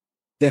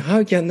 Then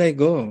how can I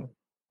go?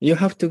 You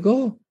have to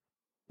go.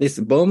 It's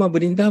Boma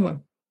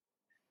Vrindavan.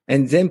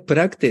 And then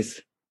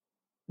practice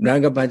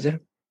Raga Bhajan.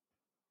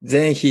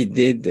 Then he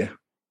did.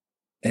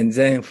 And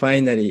then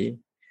finally,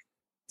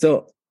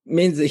 so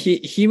means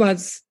he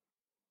has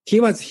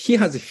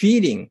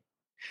feeling,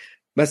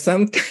 but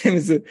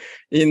sometimes,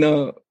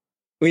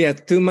 we are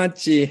too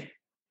much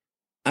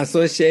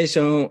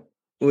association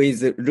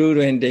with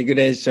rule and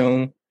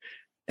regulation,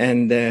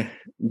 and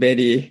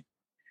very,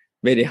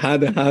 very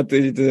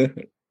hard-hearted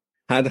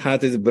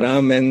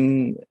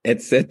Brahman,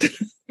 etc.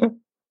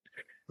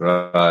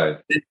 Right.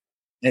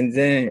 And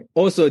then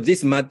also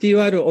this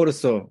material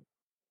also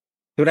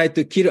try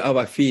to kill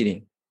our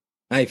feeling.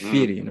 I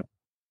feel,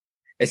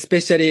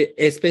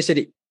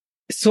 especially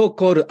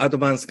so-called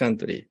advanced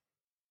country.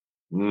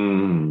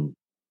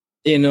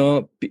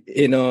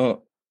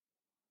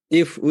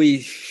 If we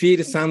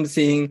feel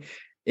something,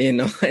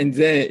 and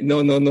then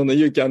no,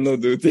 you cannot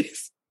do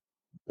this.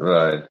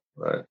 Right.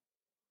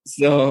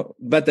 So,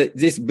 but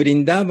this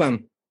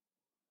Vrindavan,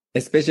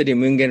 especially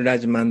Mungan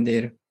Raj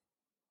Mandir,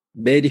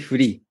 very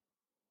free,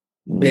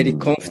 very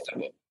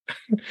comfortable,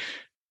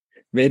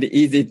 very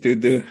easy to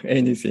do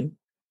anything.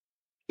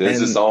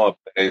 This is our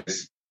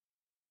place.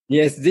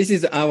 Yes, this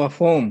is our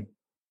home.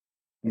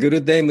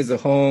 Gurudev's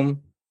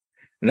home,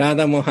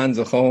 Radha Mohan's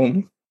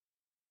home,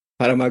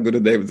 Parama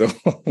Gurudev's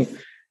home,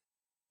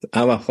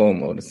 our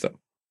home also.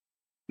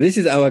 This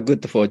is our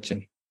good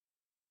fortune.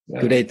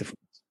 Yeah. Great fortune.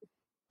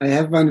 I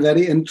have one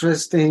very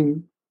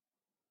interesting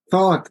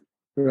thought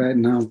right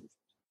now.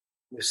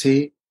 You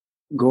see,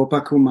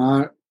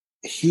 Gopakumar,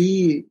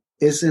 he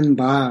is in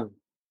Bhav.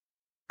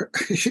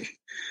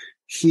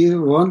 He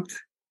wants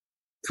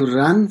to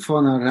run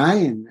for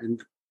Narayan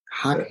and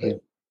hug him.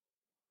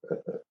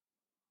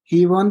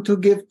 He wants to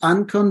give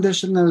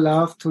unconditional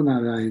love to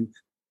Narayan.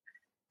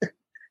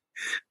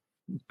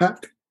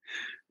 But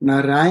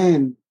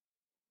Narayan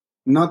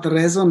not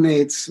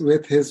resonates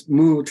with his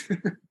mood.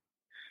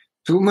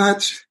 Too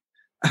much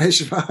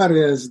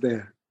Aishwarya is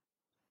there.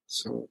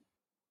 So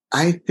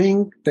I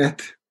think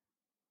that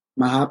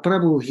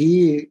Mahaprabhu,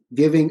 he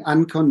giving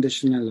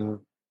unconditional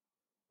love.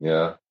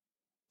 Yeah.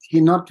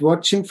 He not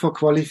watching for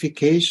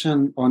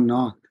qualification or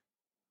not.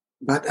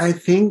 But I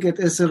think it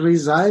is a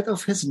result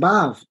of his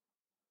bhav.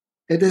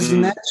 It is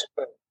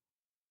natural.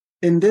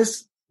 In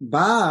this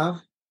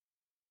bhav,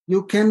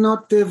 you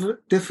cannot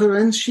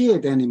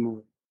differentiate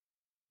anymore.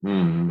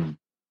 Mm.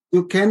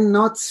 You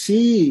cannot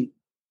see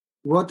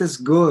what is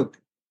good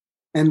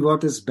and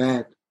what is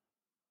bad,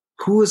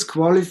 who is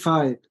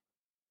qualified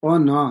or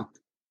not.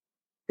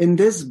 In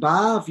this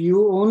bhav,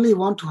 you only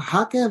want to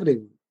hug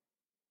everyone.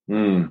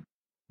 Mm.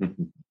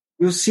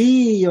 You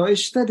see your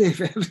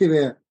Ishtadev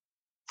everywhere.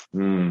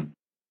 Mm.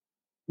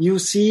 You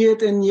see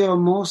it in your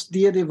most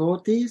dear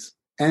devotees,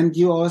 and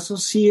you also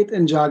see it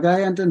in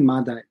Jagai and in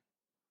Madai.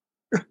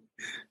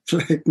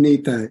 Like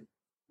Nitai.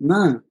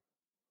 No.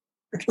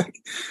 Like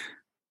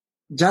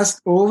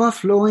just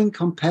overflowing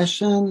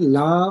compassion,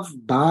 love,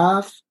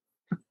 bhav,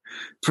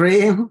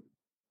 prem.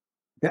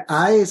 The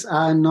eyes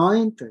are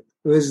anointed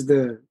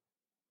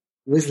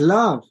with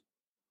love.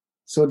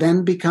 So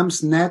then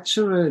becomes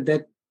natural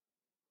that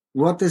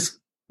what is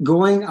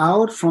going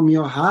out from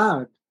your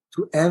heart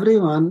to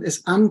everyone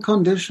is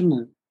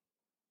unconditional.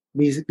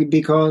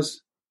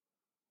 Because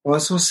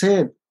also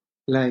said,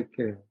 like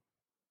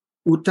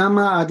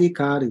Uttama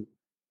Adhikari,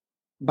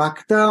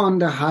 Bhakta on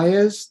the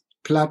highest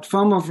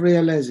platform of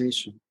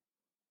realization.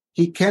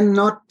 He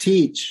cannot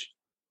teach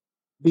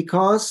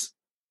because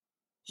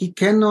he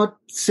cannot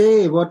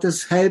say what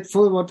is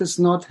helpful, what is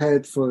not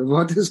helpful,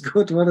 what is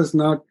good, what is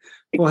not.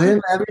 For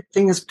him,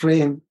 everything is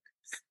prem.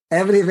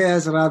 Everywhere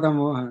is Radha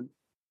Mohan.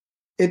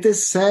 It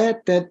is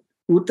said that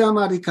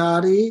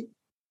Uttamadhikari,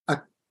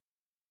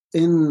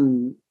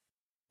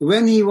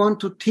 when he want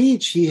to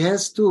teach, he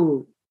has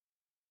to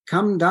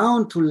come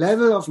down to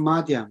level of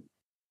Madhyam,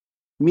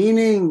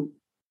 meaning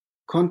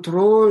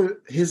control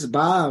his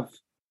bhav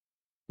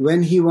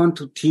when he want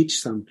to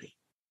teach something.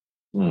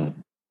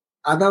 Mm.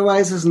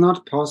 Otherwise, it's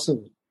not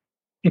possible.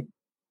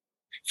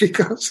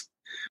 because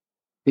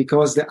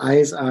the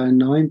eyes are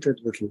anointed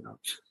with love.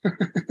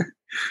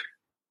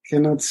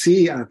 Cannot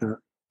see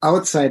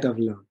outside of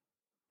love.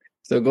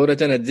 So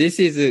Gaurachandra, this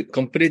is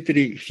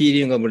completely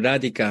feeling of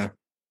Radhika.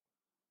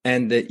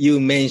 And you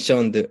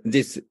mentioned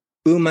this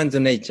woman's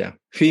nature,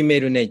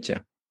 female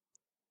nature.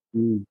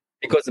 Mm.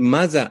 Because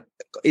mother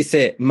is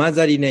a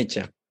motherly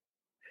nature.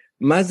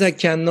 Mother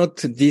cannot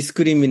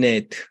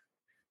discriminate.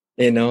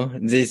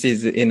 This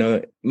is,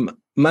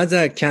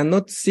 mother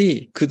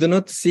could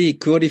not see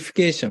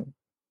qualification.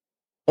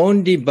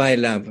 Only by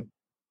love.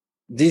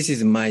 This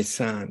is my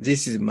son.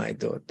 This is my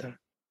daughter.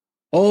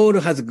 All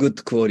has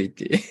good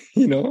quality,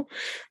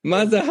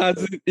 Mother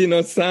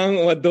has, son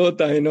or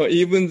daughter,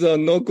 even though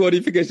no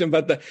qualification,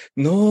 but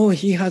no,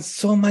 he has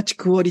so much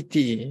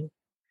quality.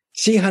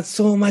 She has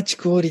so much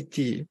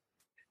quality.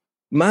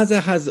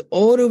 Mother has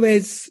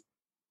always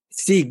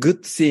see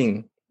good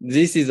thing.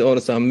 This is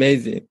also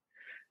amazing,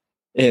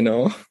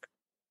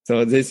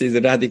 So this is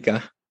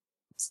Radhika.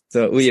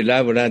 So we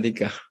love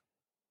Radhika.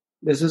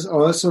 This is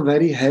also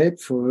very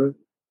helpful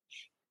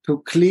to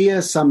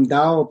clear some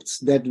doubts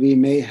that we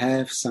may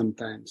have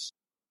sometimes.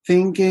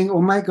 Thinking,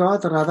 oh my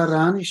God,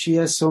 Radharani, she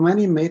has so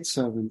many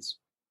maidservants.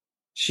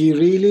 She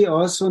really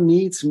also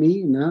needs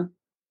me, no?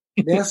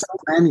 There are so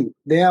many.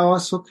 They are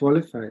also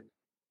qualified.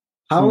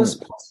 How is it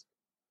possible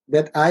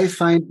that I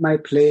find my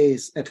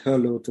place at her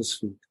lotus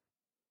feet?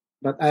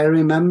 But I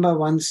remember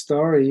one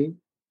story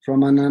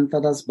from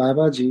Anantadas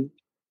Babaji.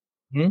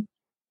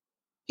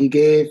 He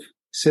gave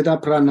Siddha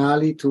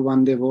Pranali to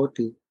one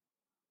devotee.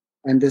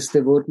 And this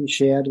devotee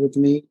shared with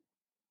me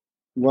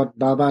what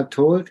Baba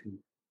told him.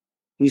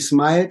 He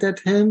smiled at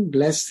him,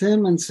 blessed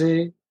him, and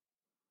said,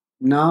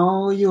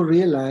 now you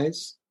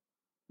realize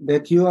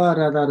that you are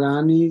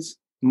Radharani's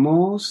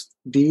most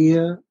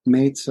dear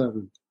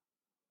maidservant,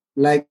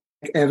 like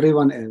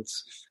everyone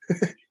else.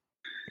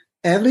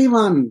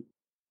 Everyone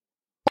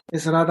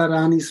is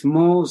Radharani's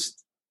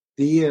most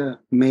dear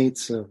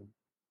maidservant.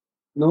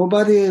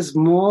 Nobody is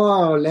more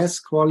or less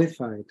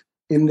qualified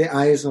in the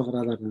eyes of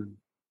Radharani.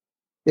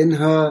 In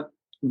her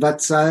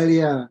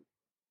Vatsalya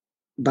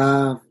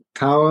bhav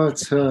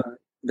towards her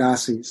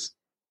dasis,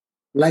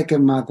 like a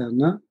mother,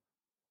 no?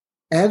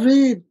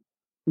 Every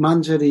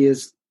Manjari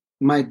is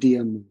my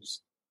dear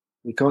most.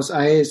 Because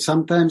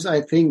sometimes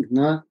I think,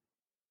 no,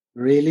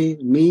 really,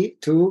 me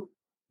too,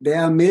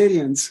 there are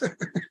millions.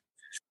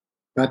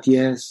 But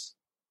yes,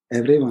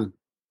 everyone.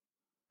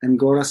 And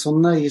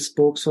Gaurasunda, he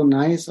spoke so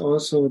nice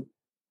also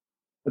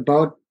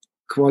about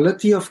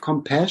quality of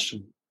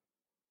compassion,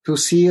 to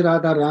see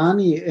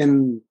Radharani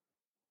in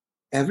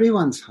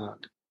everyone's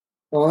heart.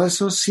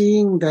 Also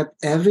seeing that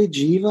every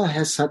jiva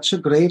has such a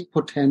great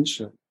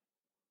potential.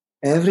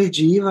 Every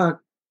jiva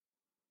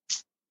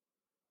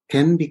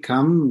can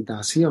become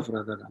Dasi of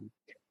Radharani.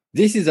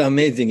 This is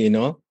amazing,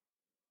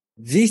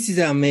 This is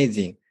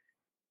amazing.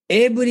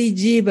 Every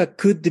jiva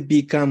could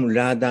become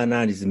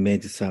Radharani's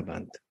maid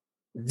servant.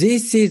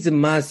 This is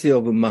mercy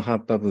of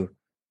Mahaprabhu.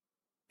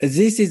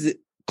 This is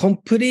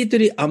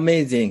completely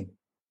amazing.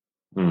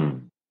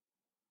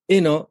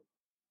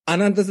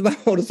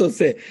 Anandasubha also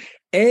say,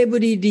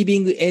 every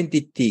living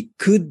entity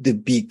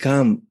could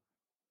become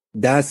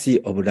Dasi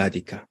of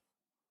Radhika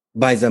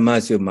by the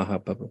mercy of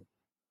Mahaprabhu.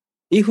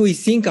 If we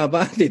think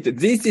about it,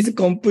 this is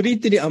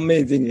completely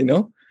amazing,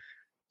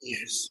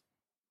 Yes.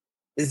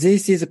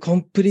 This is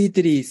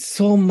completely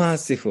so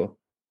merciful.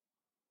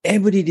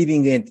 Every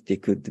living entity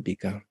could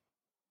become.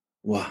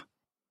 Wow.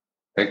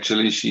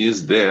 Actually, she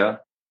is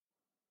there,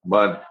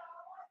 but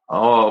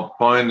our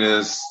point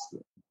is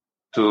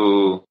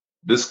to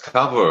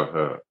discover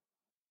her.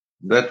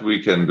 That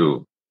we can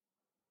do,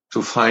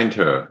 to find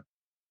her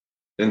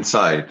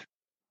inside.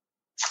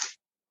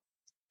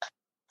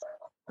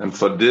 And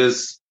for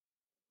this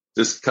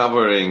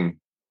discovering,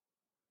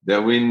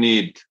 that we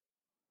need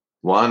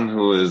one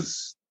who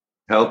is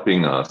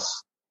helping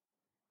us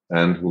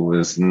and who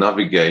is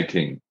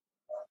navigating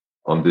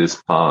on this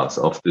path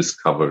of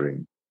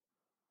discovering.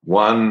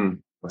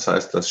 One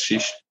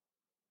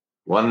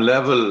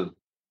level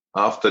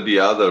after the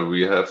other,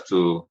 we have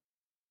to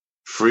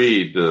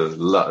free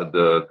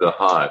the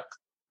heart,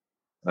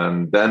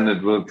 and then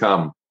it will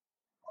come.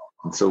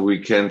 And so we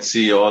can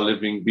see all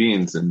living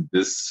beings in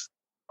this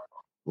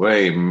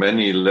way.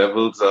 Many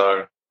levels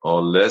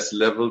or less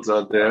levels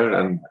are there,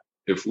 and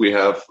if we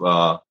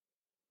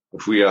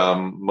are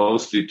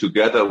mostly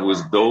together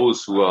with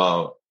those who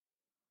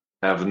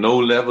have no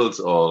levels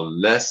or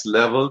less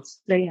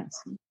levels,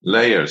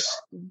 layers,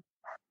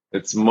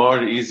 it's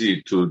more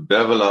easy to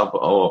develop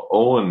our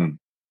own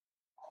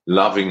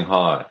loving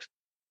heart,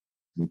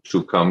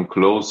 to come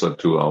closer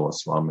to our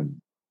Swami.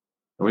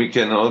 We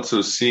can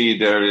also see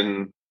there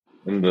in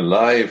the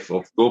life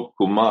of Gop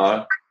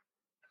Kumar,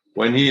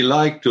 when he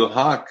liked to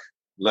hug,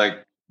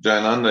 like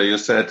Jayananda, you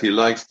said he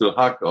likes to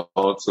hug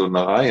also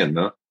Narayan.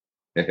 No?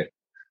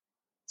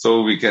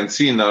 So we can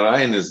see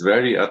Narayan is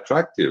very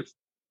attractive.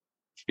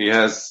 He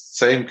has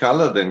same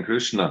color than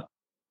Krishna.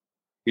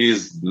 He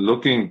is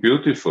looking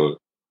beautiful.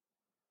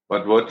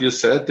 But what you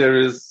said, there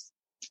is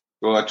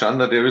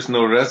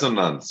no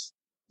resonance.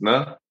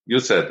 No? You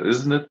said,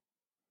 isn't it?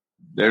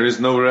 There is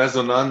no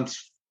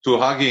resonance to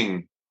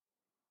hugging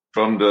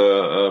from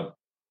the,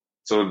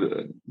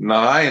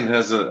 Narayan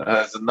has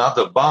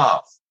another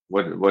bath,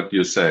 what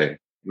you say,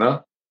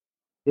 no?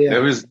 Yeah.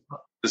 There is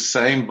the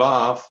same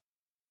bath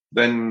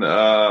than,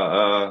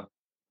 our,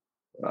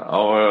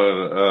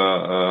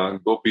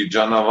 Gopi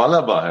Jana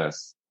Vallabha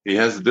has. He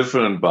has a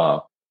different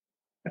bath.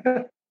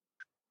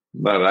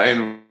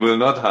 Narayan will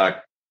not hug,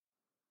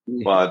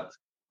 but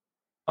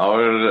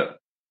our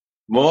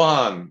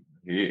Mohan,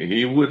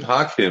 he would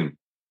hug him.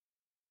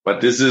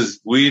 But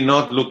we're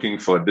not looking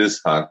for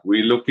this hug.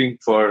 We're looking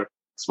for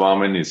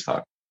Swamini's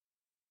hug.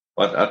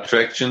 But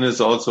attraction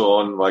is also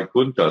on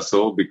Vaikuntha.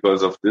 So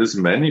because of this,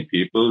 many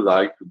people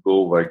like to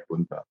go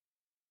Vaikuntha.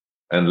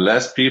 And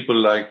less people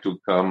like to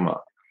come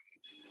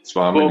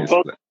Swamini's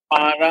place.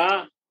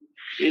 Kumara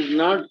is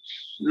not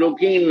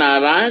looking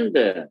Narayan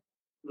there.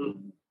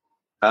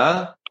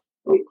 Huh?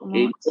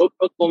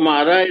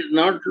 Kumara is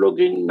not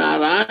looking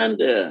Narayan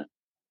there.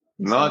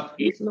 Not.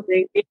 He's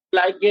thinking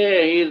like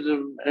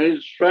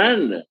his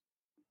friend.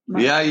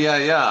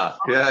 Yeah.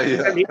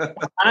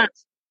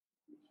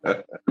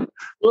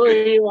 So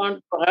he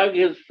wants to hug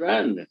his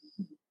friend.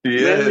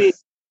 Yes. Maybe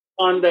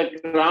on the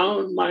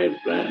ground, my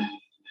friend.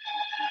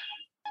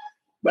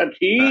 But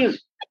he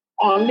is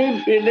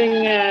only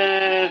feeling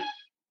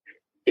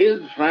his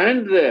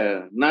friend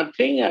there,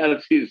 nothing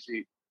else he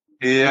sees.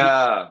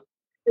 Yeah.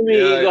 Maybe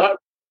he got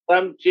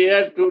some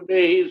chair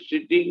today, he's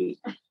sitting.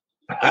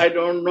 I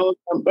don't know,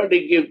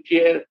 somebody give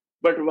chair.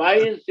 But why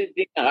is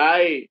sitting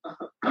high?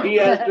 He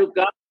has to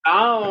come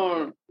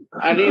down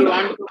and he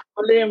wants to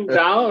pull him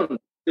down.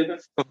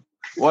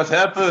 What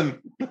happened?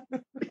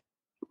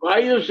 Why are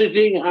you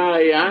sitting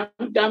high?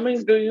 I'm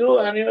coming to you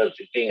and you are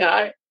sitting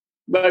high.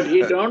 But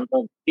he don't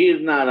know he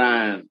is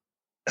Narayan.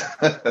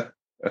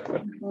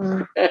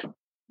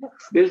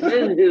 This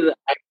is his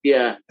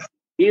idea.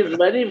 He is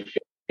very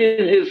fit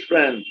in his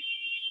friend,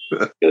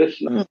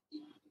 Krishna.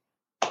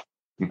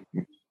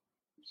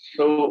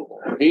 So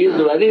he is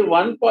very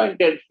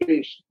one-pointed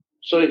fish.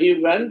 So he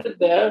went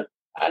there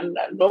and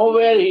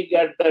nowhere he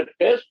got that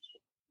test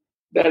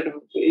that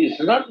is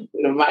not,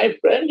 my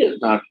friend is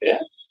not here.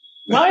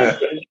 My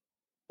friend is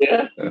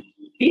here.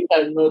 He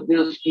has no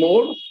this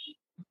mood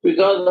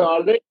because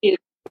already he is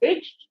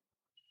fixed.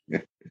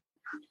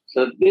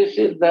 So this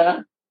is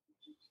the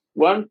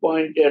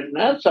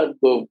one-pointedness of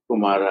Gop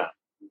Kumara.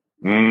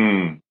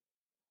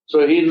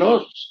 So he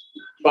knows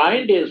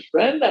find his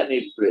friend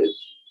any place.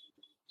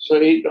 So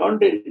he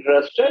don't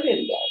interested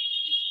in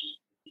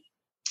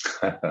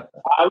that.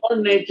 Our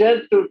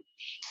nature to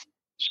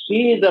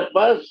see the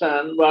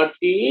person what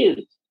he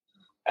is,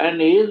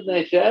 and his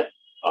nature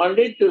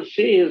only to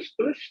see his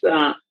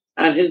Krishna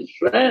and his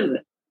friend,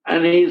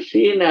 and he's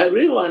seen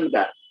everyone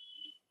that.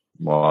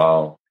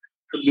 Wow.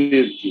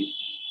 Beauty.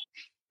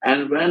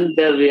 And when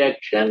the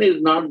reaction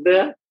is not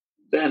there,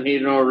 then he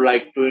don't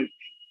like to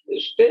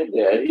stay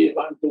there. He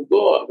wants to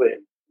go away.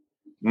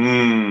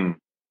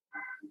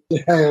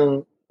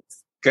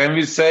 Can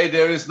we say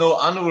there is no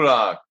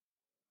anurag?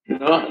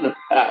 No,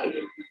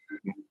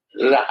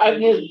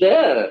 Rag is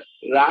there.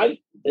 Rag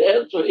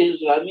there, so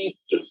he's running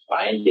to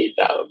find it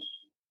out.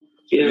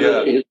 He's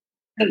there.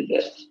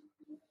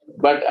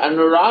 But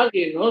anurag,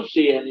 he don't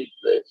see any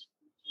place.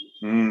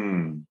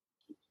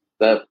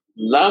 The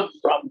love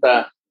from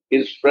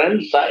his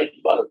friend's side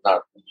was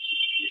not.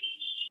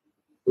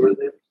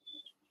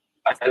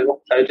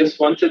 I just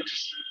wanted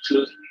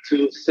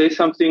to say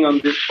something on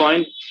this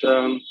point.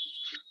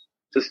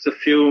 Just a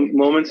few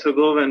moments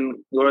ago,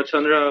 when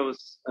Gaurachandra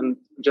and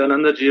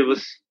Janandaji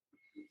was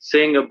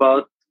saying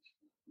about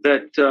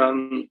that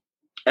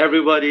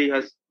everybody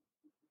has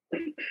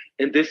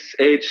in this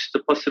age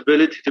the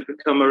possibility to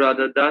become a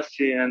Radha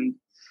Dasi, and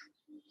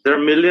there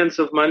are millions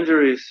of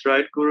manjaris,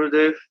 right,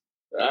 Gurudev?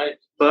 Right.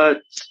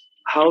 But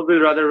how will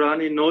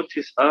Radharani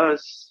notice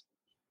us?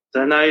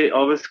 Then I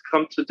always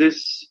come to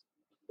this,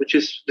 which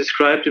is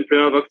described in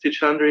Prema Bhakti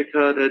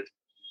Chandrika, that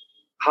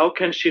how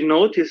can she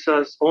notice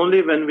us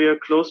only when we are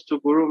close to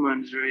Guru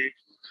Manjari?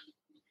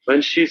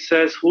 When she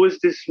says, who is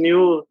this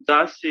new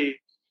Dasi?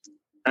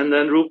 And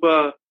then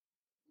Rupa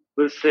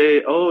will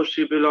say, oh,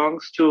 she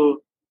belongs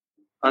to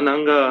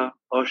Ananga,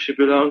 or she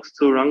belongs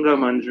to Ranga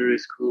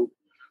Manjari's group.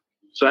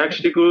 So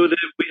actually, Gurudev,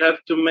 we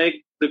have to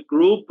make the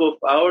group of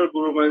our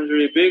Guru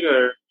Manjari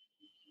bigger.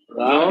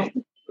 Right.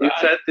 No? You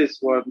said this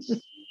once.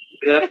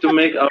 We have to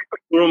make our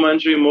Guru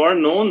Manjari more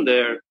known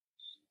there.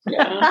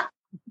 Yeah.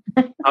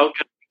 How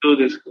can we do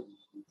this?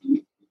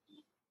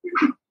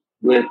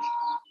 With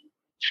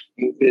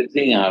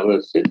increasing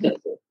our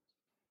siddhata.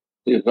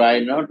 If I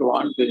not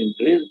want to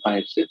increase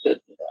my siddhata,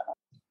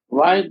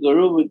 why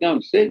Guru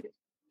becomes sick?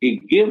 He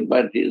gives,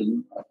 but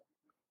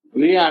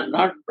we are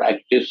not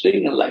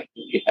practicing like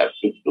we have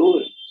to do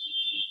it.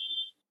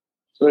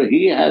 So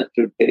he has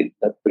to take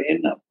the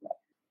pain of that.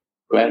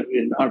 When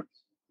we not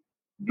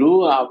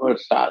do our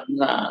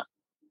sadhana,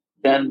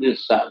 then the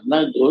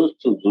sadhana goes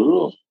to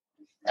Guru,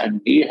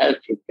 and he has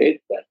to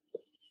take that.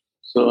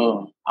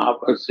 So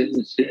our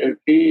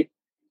sincerity,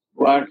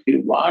 what he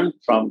wants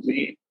from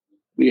me,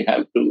 we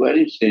have to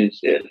very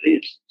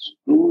sincerely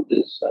do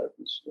this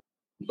service.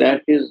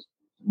 That is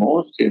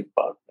most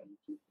important.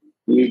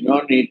 We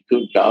don't need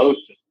to doubt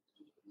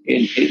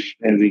in his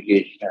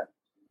navigation,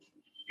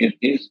 in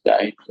his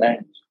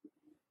guidelines.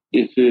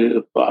 If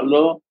you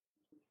follow,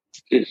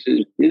 this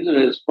is his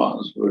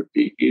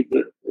responsibility. He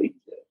will bring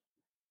it.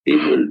 He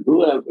will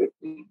do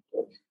everything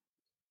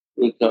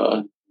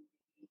because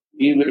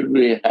he will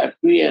be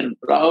happy and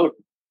proud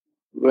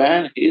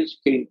when his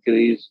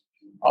kinkaries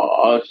are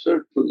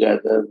also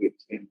together with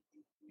him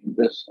in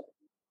the sun.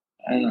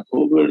 And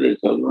who will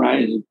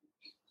recognize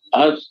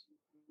us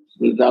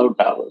without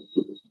our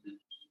Guru?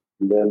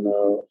 Then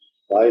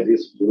why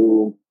this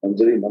Guru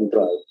Manjari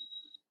mantra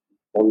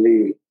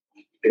only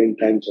 10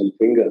 times on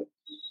finger?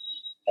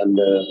 And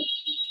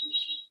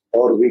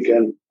or we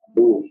can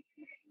do,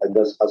 I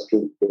just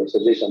asking your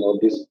suggestion of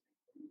this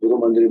Guru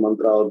Manjari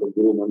mantra or the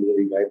Guru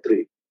Manjari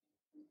Gayatri,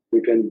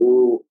 we can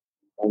do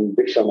on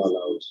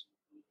Dikshamala also.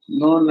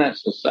 Not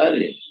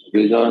necessary,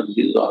 because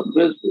he's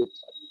always with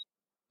us.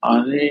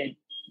 Only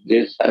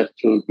this has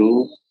to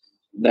do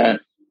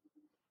that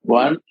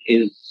one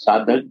is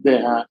Sadhak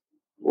Deha,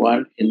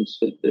 one is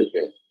Siddha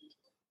Deha.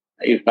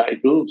 If I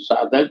do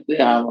Sadhak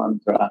Deha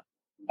mantra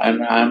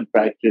and I am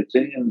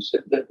practicing in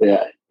Siddha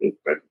Deha,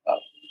 different path.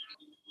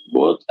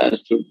 Both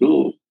has to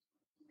do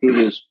to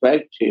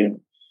respect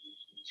him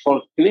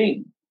for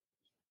cling.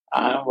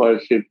 I am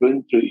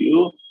worshipping to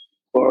you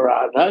for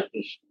Radha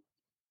Krishna.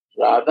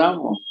 Radha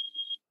Mohan.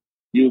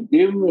 You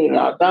give me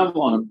Radha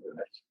Mohan.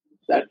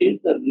 That is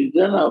the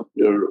reason of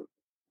your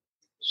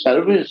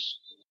service.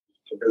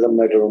 It doesn't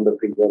matter on the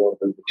finger or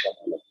the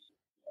Dikshamala.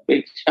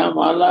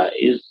 Dikshamala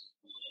is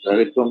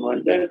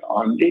recommended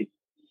only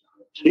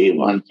 3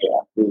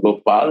 mantras.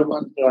 Gopal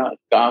mantra,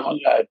 Kama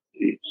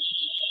Gayatri,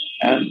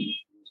 and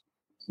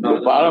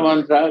Gopal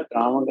mantra,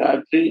 Kama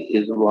Gayatri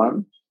is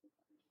one,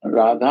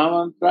 Radha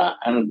mantra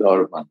and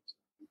Gaur mantra.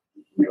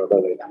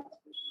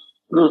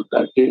 No,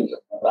 that is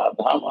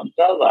Radha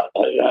mantra, Radha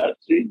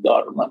Gayatri,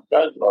 Gaur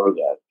mantra, Gaur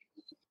Gayatri.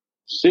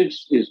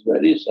 6 is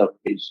very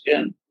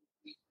sufficient.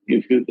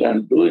 If you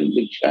can do in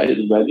Diksha,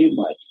 is very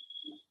much.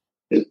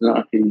 It's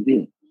not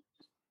easy.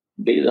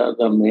 These are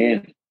the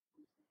main.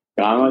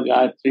 Kama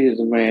Gayatri is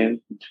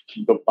main,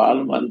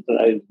 Gopal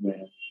mantra is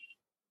main,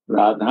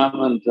 Radha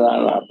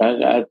mantra, Radha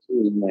Gayatri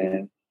is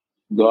main,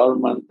 Gaur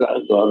mantra,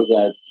 Gaur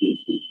Gayatri is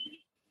main.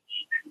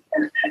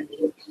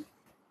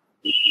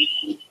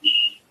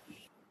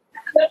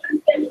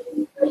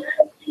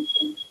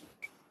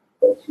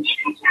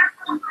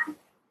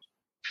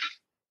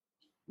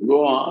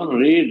 Go on,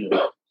 read.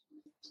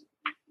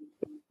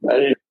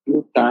 Very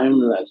too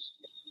timeless.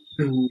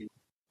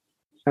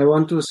 I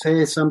want to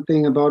say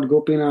something about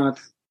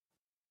Gopinath.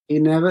 He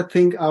never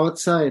think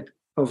outside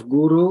of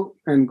Guru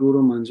and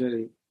Guru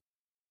Manjari.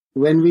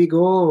 When we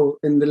go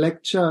in the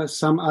lecture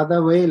some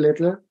other way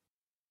little,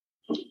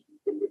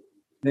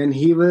 then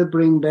he will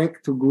bring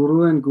back to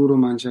Guru and Guru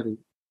Manjari.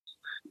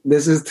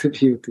 This is the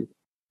beauty.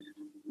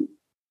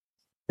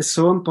 It's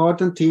so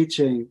important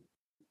teaching.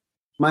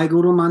 My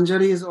Guru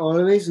Manjari is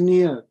always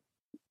near.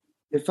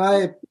 If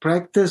I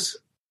practice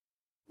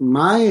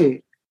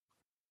my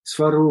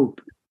Swarup,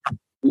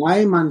 my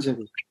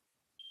Manjari,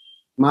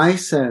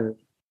 myself,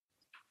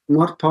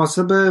 not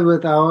possible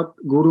without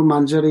Guru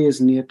Manjari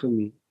is near to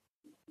me.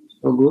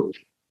 So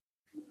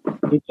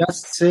we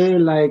just say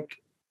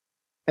like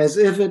as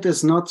if it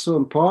is not so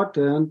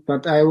important,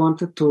 but I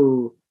wanted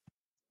to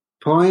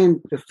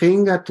point the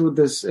finger to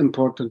this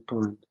important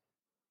point.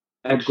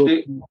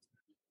 Actually,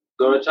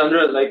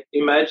 Gaurachandra, like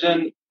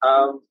imagine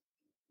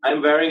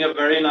I'm wearing a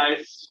very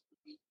nice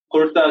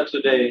kurta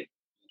today,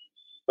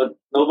 but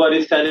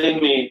nobody's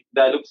telling me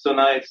that I look so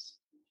nice,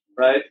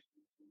 right?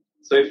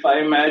 So if I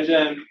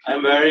imagine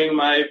I'm wearing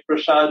my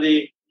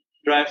prasadi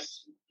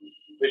dress,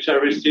 which I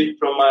received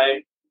from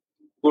my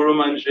Guru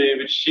Manjari,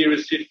 which she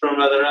received from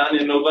Radharani,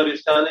 and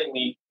nobody's telling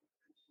me,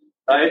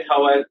 right?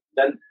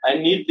 I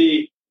need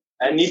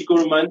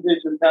Guru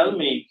Manjari to tell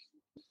me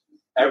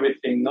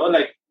everything, no?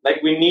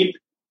 Like we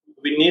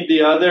need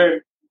the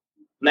other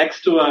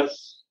next to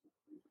us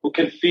who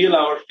can feel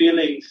our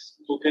feelings,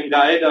 who can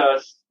guide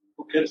us,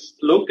 who can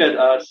look at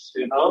us,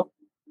 you know?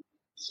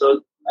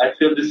 So I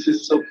feel this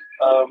is so,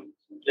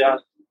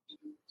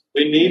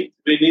 we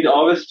need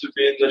always to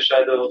be in the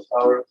shadow of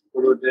our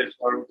Gurudev,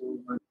 our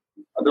Guru.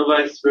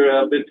 Otherwise, we're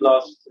a bit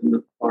lost in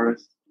the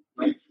forest.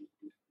 Right?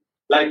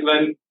 Like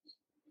when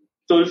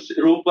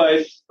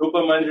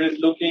Rupa Manjari is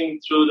looking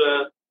through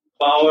the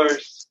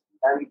flowers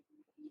and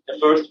the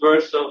first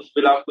verse of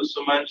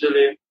Vilakusu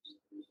Manjali,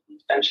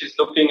 and she's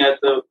looking at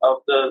the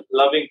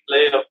loving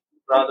play of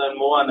Radha and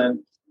Mohan, and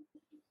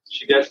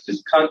she gets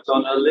this cut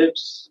on her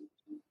lips.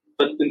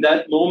 But in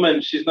that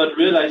moment, she's not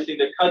realizing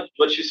the cut.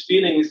 What she's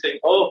feeling is saying,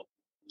 oh,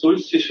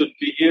 Tulsi should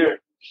be here.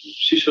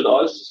 She should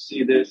also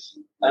see this.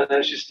 And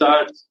then she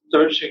starts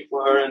searching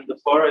for her in the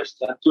forest.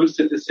 And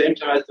Tulsi at the same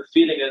time has the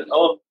feeling that,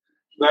 oh,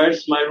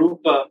 where's my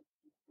Rupa?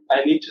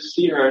 I need to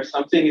see her.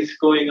 Something is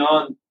going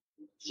on.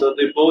 So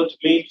they both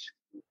meet.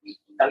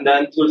 And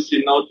then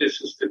Tulsi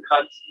notices the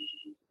cut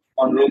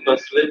on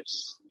Rupa's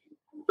lips.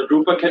 But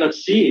Rupa cannot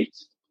see it.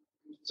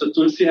 So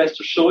Tulsi has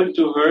to show it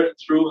to her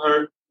through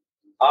her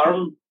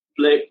arm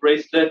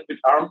bracelet with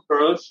arm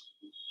pearls,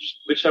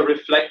 which are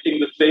reflecting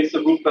the face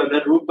of Rupa. And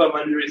then Rupa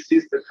Manjari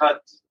sees the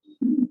cut.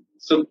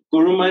 So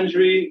Guru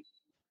Manjari,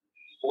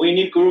 we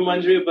need Guru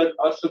Manjari, but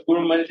also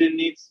Guru Manjari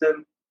needs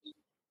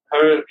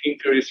her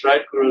inquiries,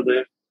 right,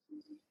 Gurudev?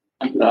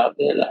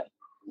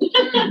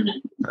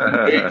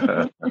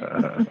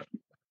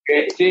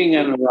 Catching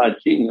and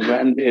watching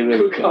when they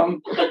will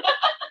come.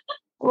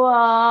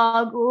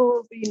 Wow,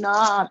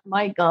 Gopinath,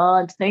 my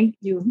God, thank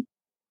you.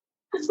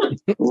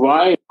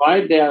 Why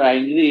they are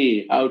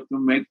angry? How to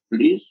make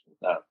peace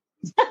with us?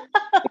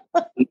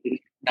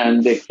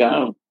 And they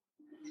come.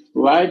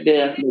 Why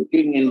they are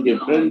looking in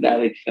different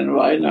direction?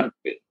 Why not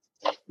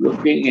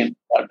looking in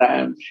what I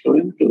am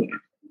showing to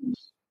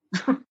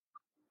him?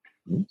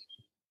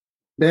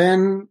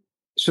 Then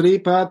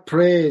Sripad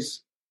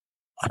prays,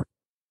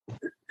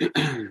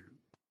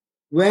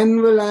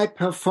 when will I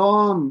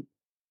perform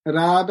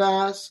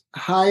Radha's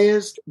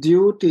highest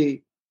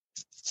duty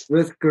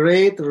with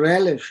great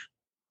relish?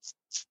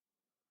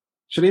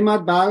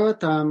 Srimad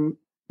Bhagavatam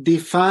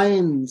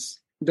defines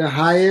the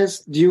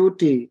highest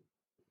duty,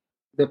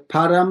 the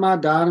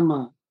Parama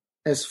Dharma,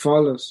 as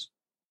follows.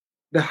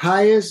 The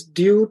highest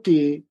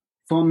duty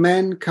for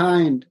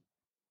mankind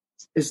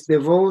is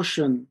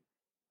devotion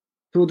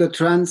to the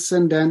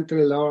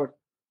Transcendental Lord.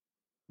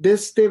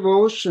 This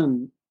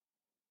devotion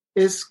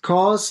is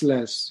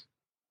causeless,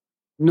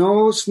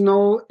 knows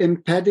no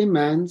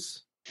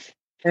impediments,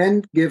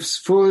 and gives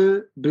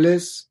full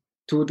bliss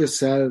to the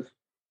self.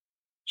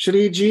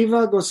 Sri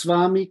Jiva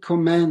Goswami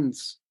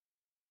comments,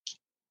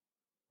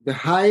 the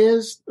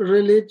highest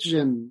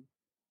religion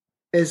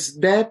is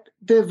that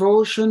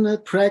devotional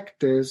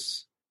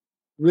practice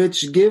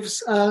which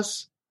gives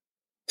us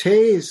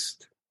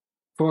taste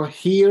for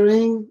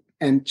hearing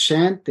and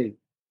chanting.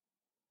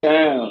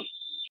 Yeah.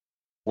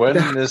 When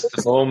is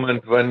the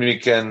moment when we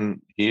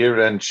can hear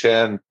and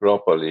chant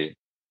properly?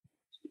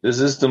 This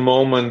is the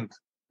moment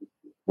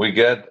we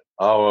get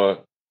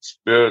our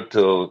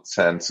spiritual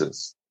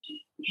senses.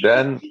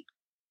 Then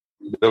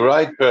the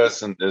right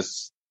person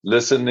is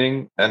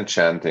listening and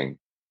chanting.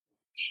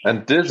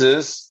 And this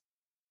is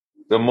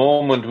the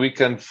moment we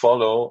can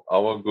follow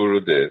our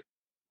Gurudev.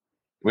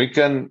 We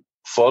can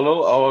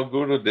follow our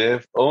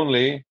Gurudev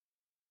only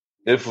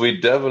if we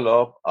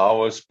develop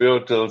our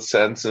spiritual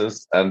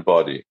senses and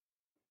body.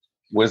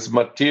 With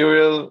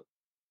material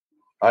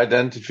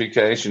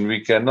identification,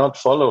 we cannot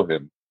follow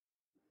him.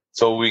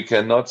 So we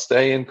cannot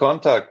stay in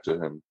contact to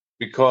him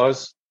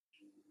because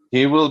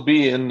he will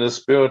be in the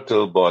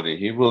spiritual body.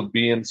 He will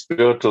be in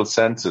spiritual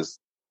senses.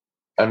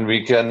 And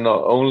we can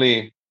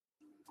only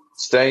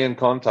stay in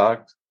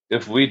contact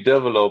if we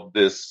develop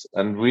this.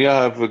 And we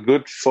have a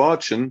good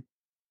fortune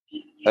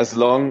as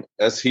long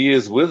as he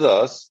is with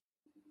us.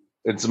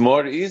 It's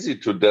more easy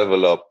to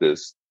develop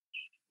this.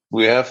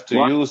 We have to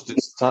use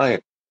this time.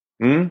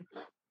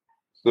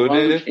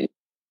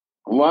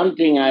 One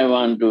thing I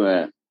want to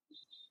add.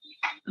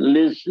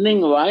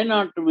 Listening, why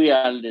not we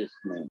are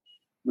listening?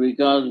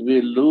 Because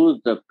we lose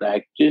the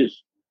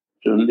practice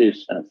to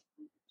listen.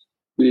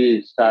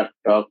 We start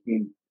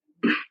talking,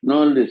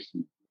 no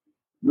listening.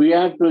 We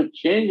have to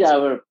change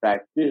our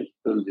practice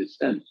to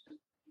listen.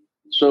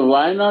 So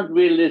why not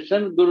we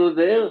listen,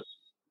 Gurudev?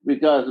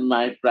 Because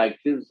my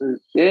practice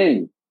is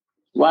changed.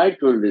 Why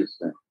to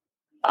listen?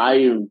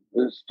 I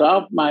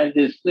stop my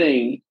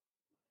listening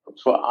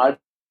for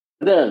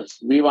others.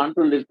 We want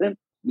to listen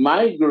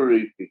my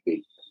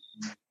glorification.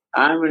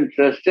 I'm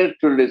interested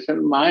to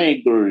listen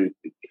my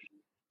glorification.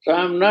 So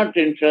I'm not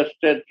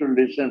interested to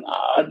listen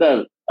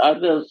others.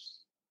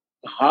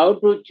 How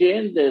to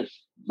change this?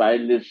 By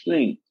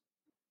listening.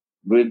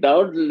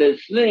 Without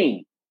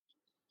listening,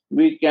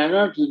 we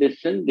cannot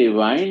listen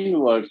divine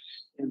words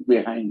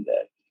behind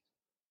that.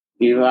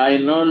 If I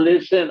know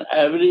listen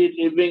every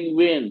living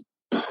being,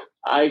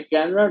 I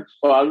cannot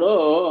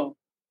follow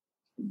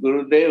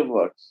Gurudev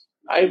words.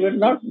 I will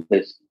not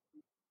listen.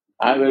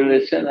 I will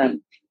listen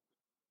and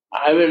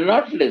I will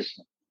not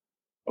listen.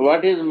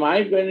 What is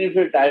my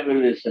benefit? I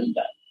will listen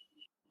that.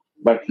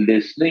 But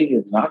listening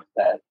is not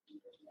that.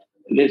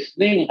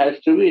 Listening has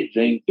to be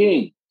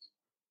drinking.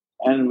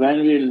 And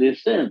when we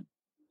listen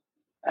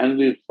and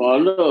we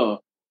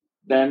follow,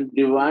 then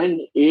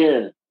divine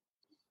ear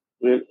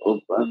will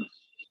open.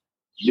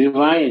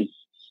 Divine.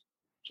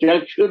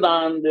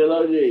 Chakshudan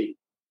Dilaji.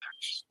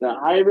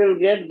 I will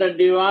get the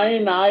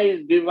divine eyes,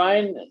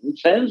 divine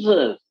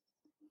senses.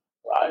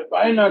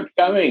 Why not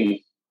coming?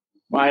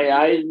 My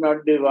eye is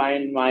not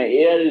divine, my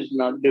ear is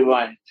not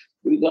divine.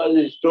 Because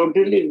it's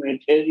totally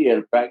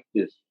material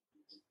practice.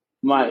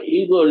 My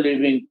ego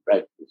living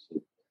practice.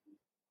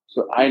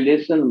 So I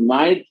listen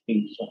my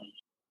things on.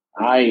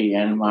 I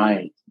and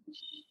my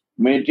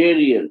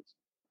materials.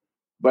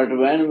 But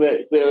when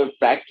we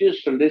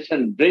practice to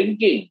listen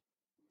drinking,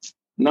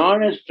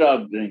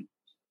 non-stop drink,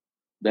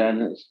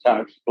 then it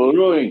starts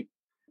following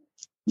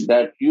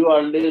that you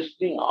are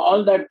listening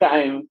all the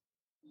time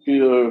to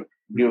your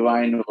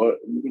divine word,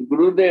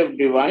 Gurudev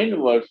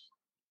divine words,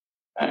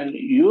 and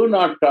you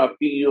not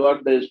talking, you are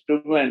the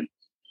instrument.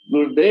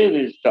 Gurudev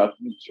is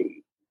talking to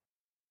you.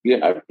 You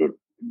have to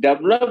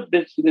develop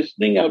this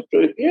listening up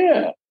to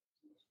here.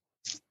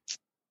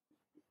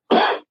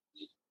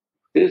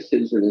 This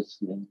is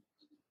listening.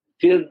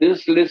 Till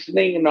this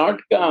listening not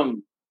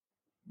come,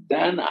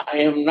 then I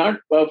am not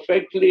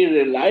perfectly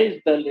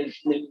realized the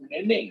listening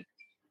meaning.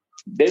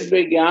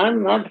 Divya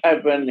Gyan not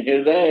happen.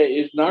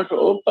 Hridaya is not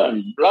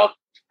open, blocked.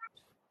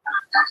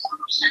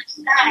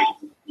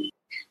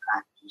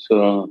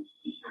 So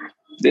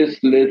this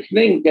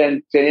listening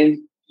can change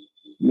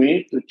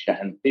me to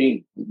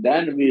chanting.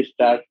 Then we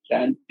start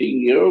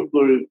chanting your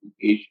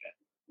glorification,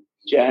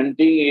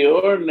 chanting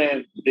your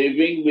name,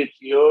 living with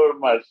your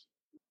mercy.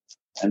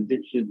 And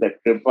this is the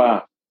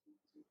kripa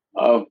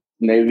of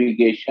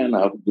navigation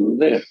of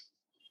Gurudev.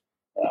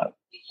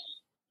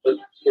 But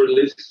for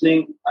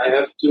listening, I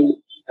have to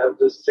have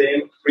the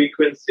same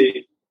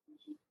frequency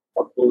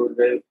of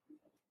Gurudev.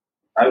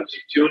 I have to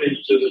tune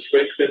into the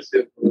frequency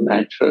of Gurudev.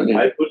 Naturally.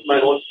 I put my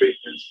own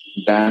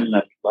frequency. Then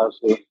at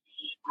last,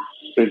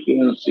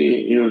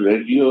 frequency, you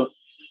radio,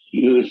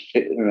 you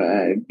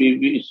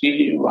BBC,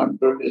 you want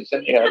to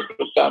listen, you have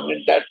to come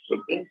in that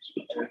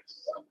frequency.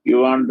 You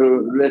want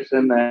to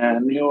listen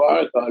in New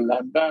York or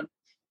London,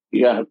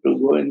 you have to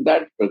go in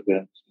that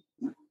frequency.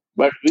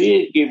 But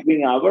we are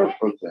keeping our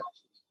frequency.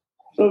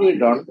 So we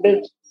don't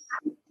listen.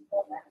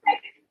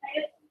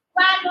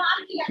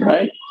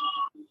 Right?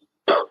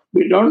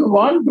 We don't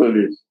want to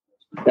listen.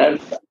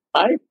 That's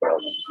my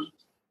problem.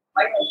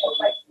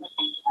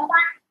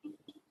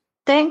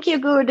 Thank you,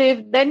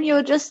 Gurudev. Then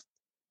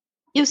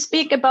you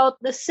speak about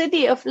the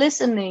city of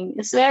listening.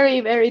 It's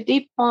very, very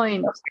deep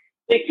point.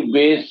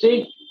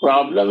 Basic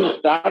problem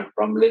start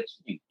from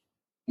listening.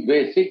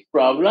 Basic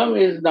problem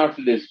is not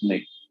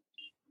listening.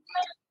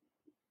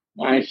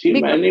 I see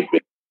many people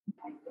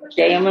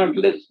cannot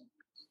listen.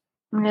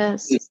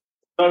 Yes.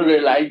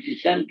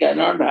 Realization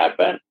cannot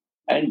happen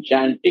and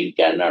chanting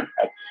cannot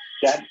happen.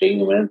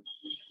 Chanting means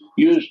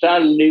you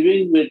start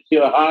living with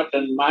your heart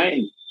and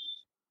mind.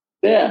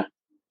 There.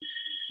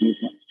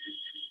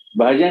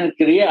 Bhajan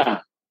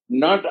Kriya,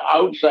 not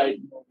outside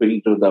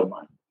moving to the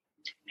mind.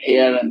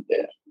 Here and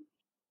there.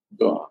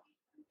 Go on.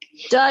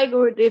 Jai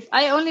Gurudev.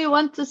 I only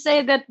want to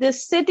say that the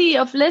city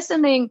of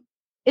listening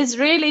is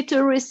really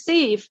to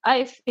receive.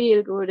 I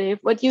feel, Gurudev,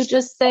 what you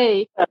just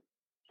say.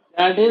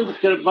 That is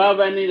Kripa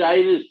when I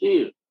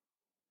receive.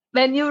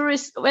 When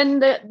when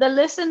the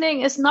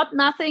listening is not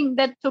nothing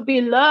that to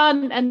be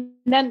learned and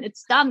then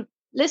it's done.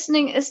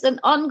 listening is an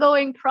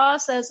ongoing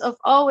process of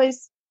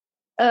always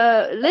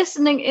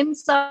listening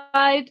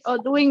inside or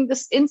doing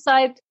this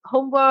inside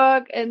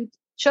homework and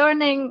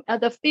churning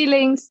the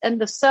feelings and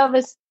the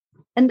service.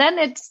 And then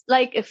it's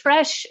like a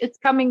fresh, it's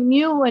coming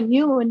new and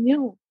new and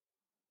new.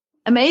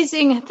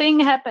 Amazing thing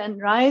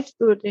happened, right,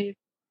 Gurudev?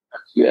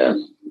 Yes.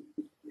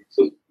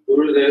 So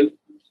Gurudev,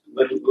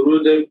 when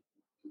Gurudev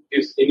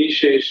gives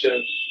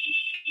initiation,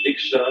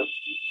 Diksha,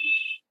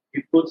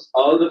 he puts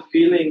all the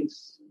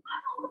feelings,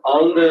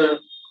 all the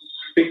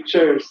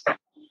pictures,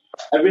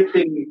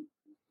 everything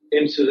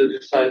into the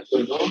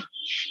disciple, no?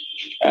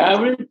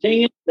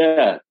 Everything is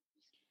there.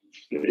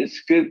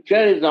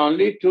 Scripture is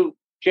only to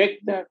check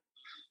that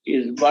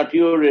is what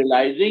you're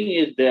realizing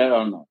is there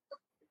or not.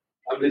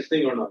 I'm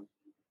listening or not?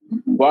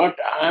 What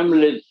I'm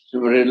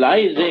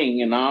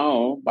realizing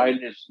now by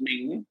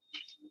listening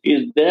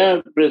is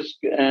there is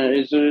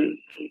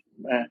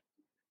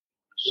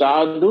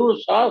sadhu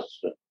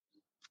sastra.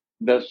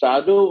 The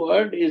sadhu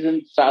word is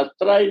in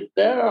Shastra, is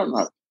there or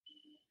not?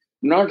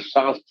 Not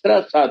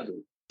Shastra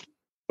sadhu.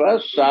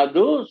 First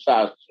sadhu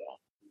Shastra.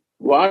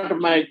 What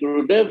my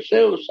Gurudev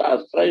says,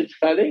 Shastra is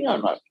carrying or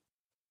not?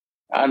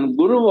 And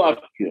Guru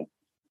Vakya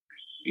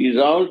is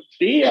all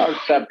three or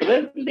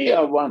separately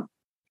or one.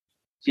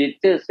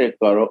 Chitte se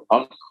karo.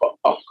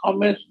 Akha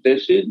means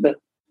this is the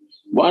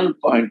one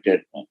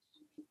pointed.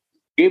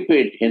 Keep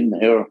it in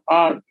your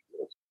heart.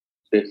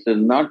 This is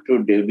not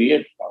to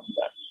deviate from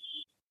that.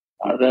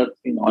 Other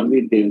thing,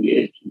 only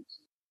deviations.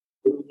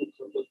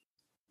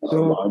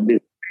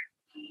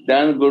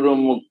 Then Guru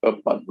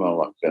Mukha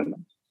Padma Vakya.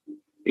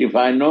 If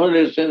I know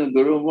this in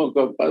Guru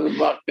Mukha Padma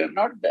Vakya,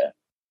 not there.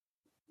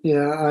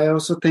 Yeah, I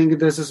also think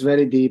this is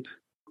very deep.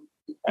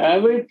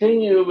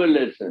 Everything you will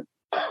listen.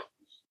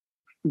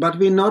 But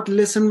we not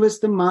listen with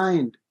the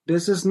mind.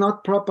 This is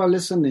not proper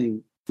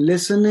listening.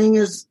 Listening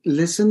is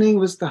listening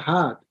with the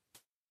heart.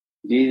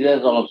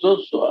 Jesus also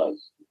saw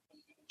us.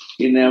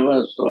 He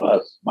never saw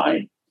us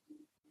mind.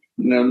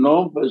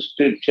 No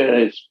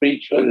scripture,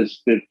 spiritual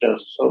scripture,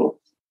 so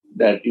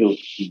that you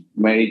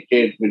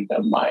meditate with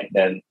the mind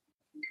and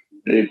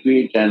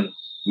repeat and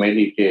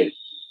meditate.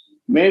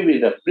 Maybe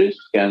the priest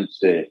can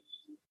say,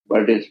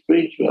 but a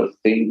spiritual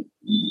thing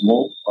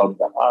moves from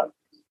the heart,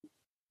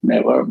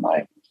 never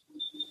mind.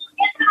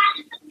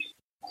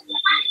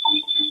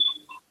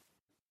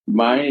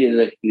 Mind is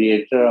a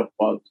creator of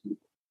all things.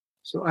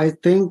 So I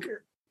think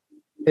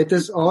it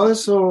is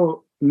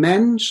also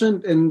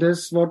mentioned in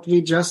this what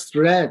we just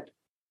read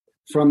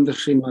from the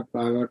Srimad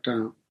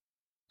Bhagavatam.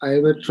 I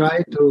will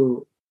try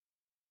to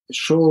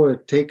show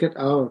it, take it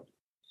out.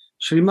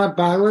 Srimad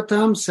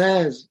Bhagavatam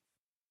says,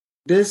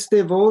 this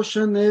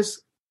devotion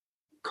is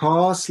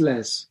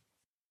causeless.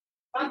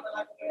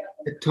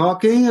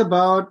 Talking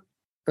about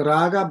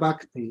Raga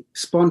Bhakti,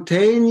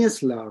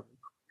 spontaneous love.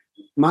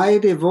 My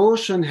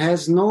devotion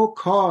has no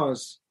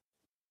cause.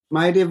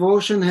 My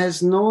devotion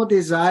has no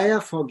desire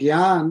for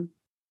Gyan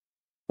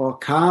or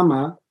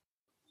Karma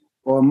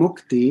or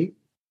Mukti.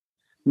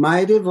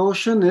 My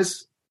devotion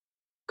is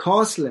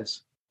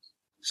causeless,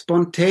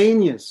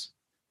 spontaneous.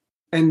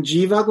 And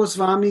Jiva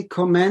Goswami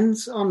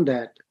comments on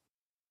that.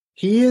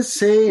 He is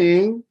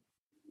saying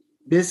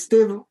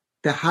the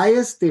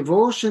highest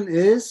devotion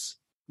is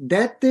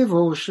that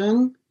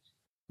devotion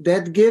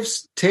that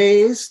gives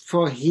taste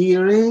for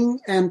hearing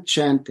and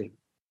chanting.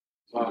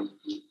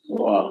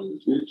 Wow.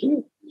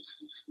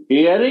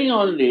 Hearing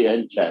only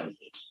and chanting.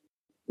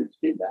 You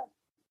see that?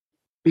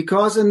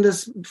 Because in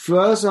this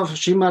verse of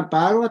Srimad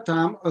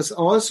Bhagavatam is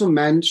also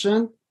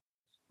mentioned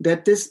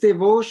that this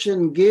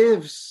devotion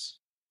gives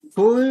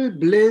full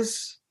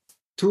bliss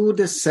to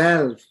the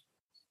self.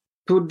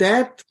 To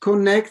that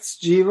connects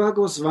Jiva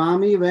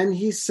Goswami when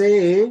he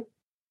say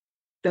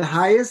the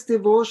highest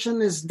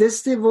devotion is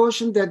this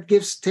devotion that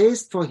gives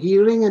taste for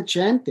hearing and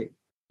chanting.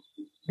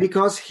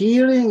 Because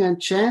hearing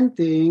and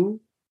chanting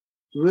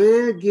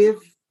will give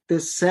the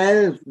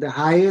self the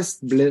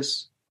highest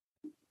bliss.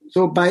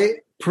 So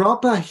by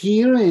proper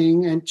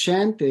hearing and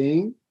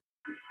chanting,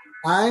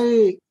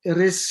 I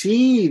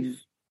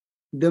receive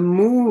the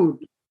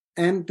mood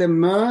and the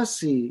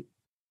mercy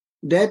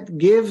that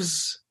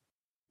gives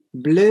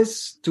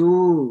bliss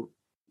to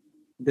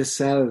the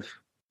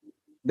self,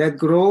 that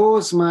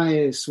grows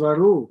my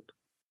Swarup.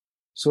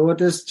 So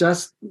it is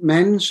just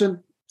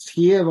mentioned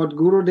here what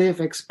Gurudev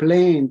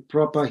explained,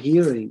 proper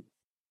hearing.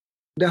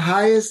 The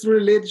highest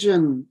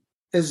religion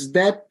is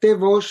that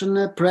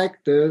devotional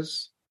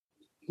practice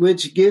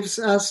which gives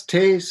us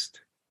taste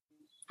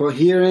for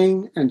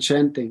hearing and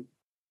chanting.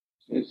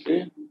 You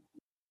see,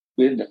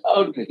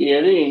 without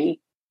hearing,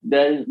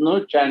 there is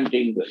no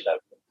chanting will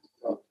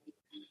happen.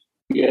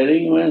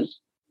 Hearing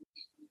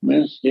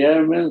means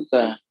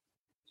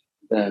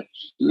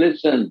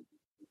listen,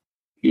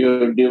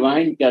 your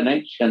divine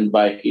connection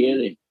by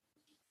hearing.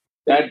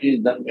 That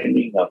is the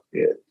meaning of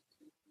hearing.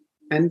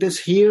 And this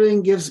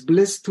hearing gives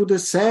bliss to the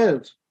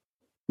self,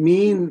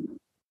 mean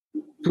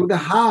to the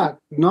heart,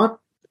 not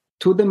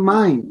to the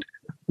mind.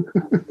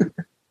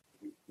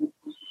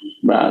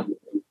 But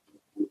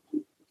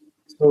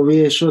So So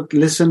we should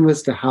listen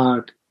with the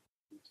heart.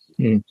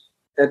 Mm.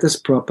 That is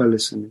proper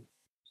listening.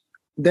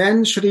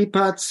 Then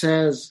Shripad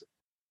says,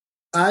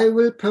 I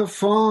will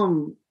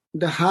perform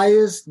the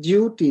highest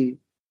duty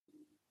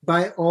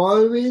by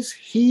always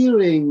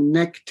hearing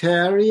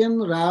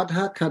nectarian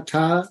Radha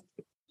Katha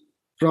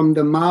from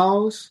the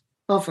mouths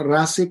of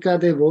Rasika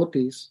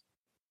devotees,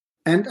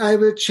 and I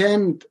will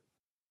chant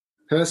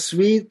her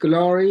sweet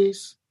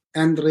glories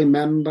and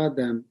remember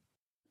them.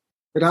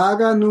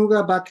 Raga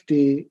Nuga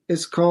Bhakti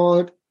is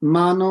called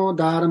Mano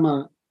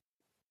Dharma,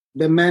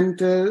 the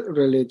mental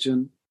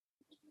religion.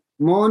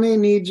 Mone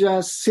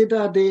Nija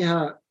Siddha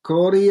Deha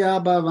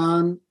Koriya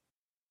Bhavan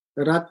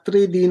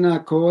Ratri Dina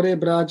Kore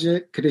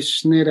Braje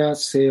Krishnira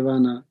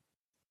Sevana.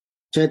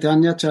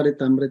 Chaitanya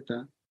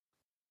Charitamrita.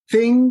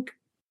 Think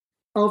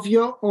of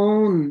your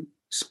own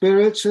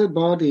spiritual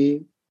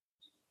body,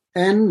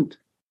 and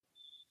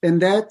in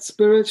that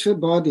spiritual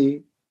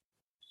body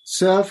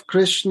serve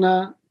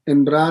Krishna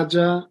in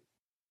Braja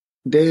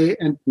day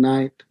and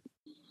night.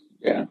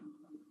 Yeah.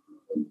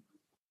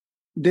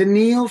 The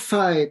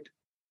neophyte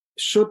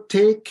should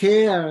take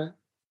care,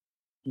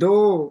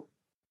 though,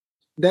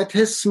 that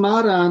his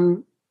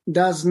smaran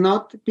does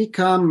not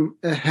become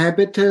a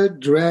habitual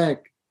drag.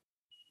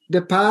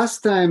 The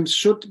pastimes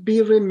should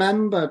be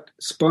remembered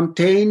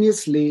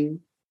spontaneously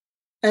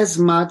as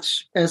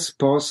much as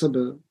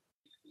possible.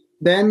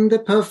 Then the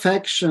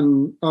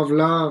perfection of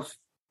love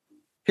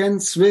can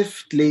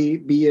swiftly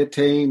be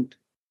attained.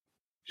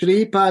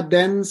 Shripad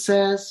then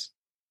says,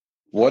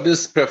 What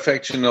is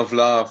perfection of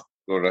love,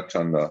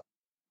 Gaurachandra?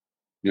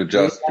 You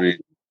just read.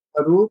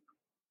 Sarup,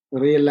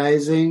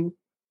 realizing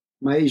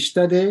my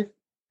Ishtadev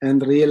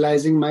and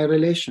realizing my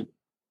relation.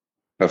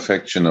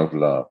 Perfection of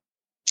love.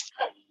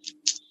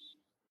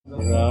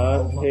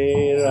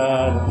 Radhe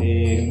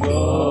Radhe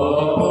Gaur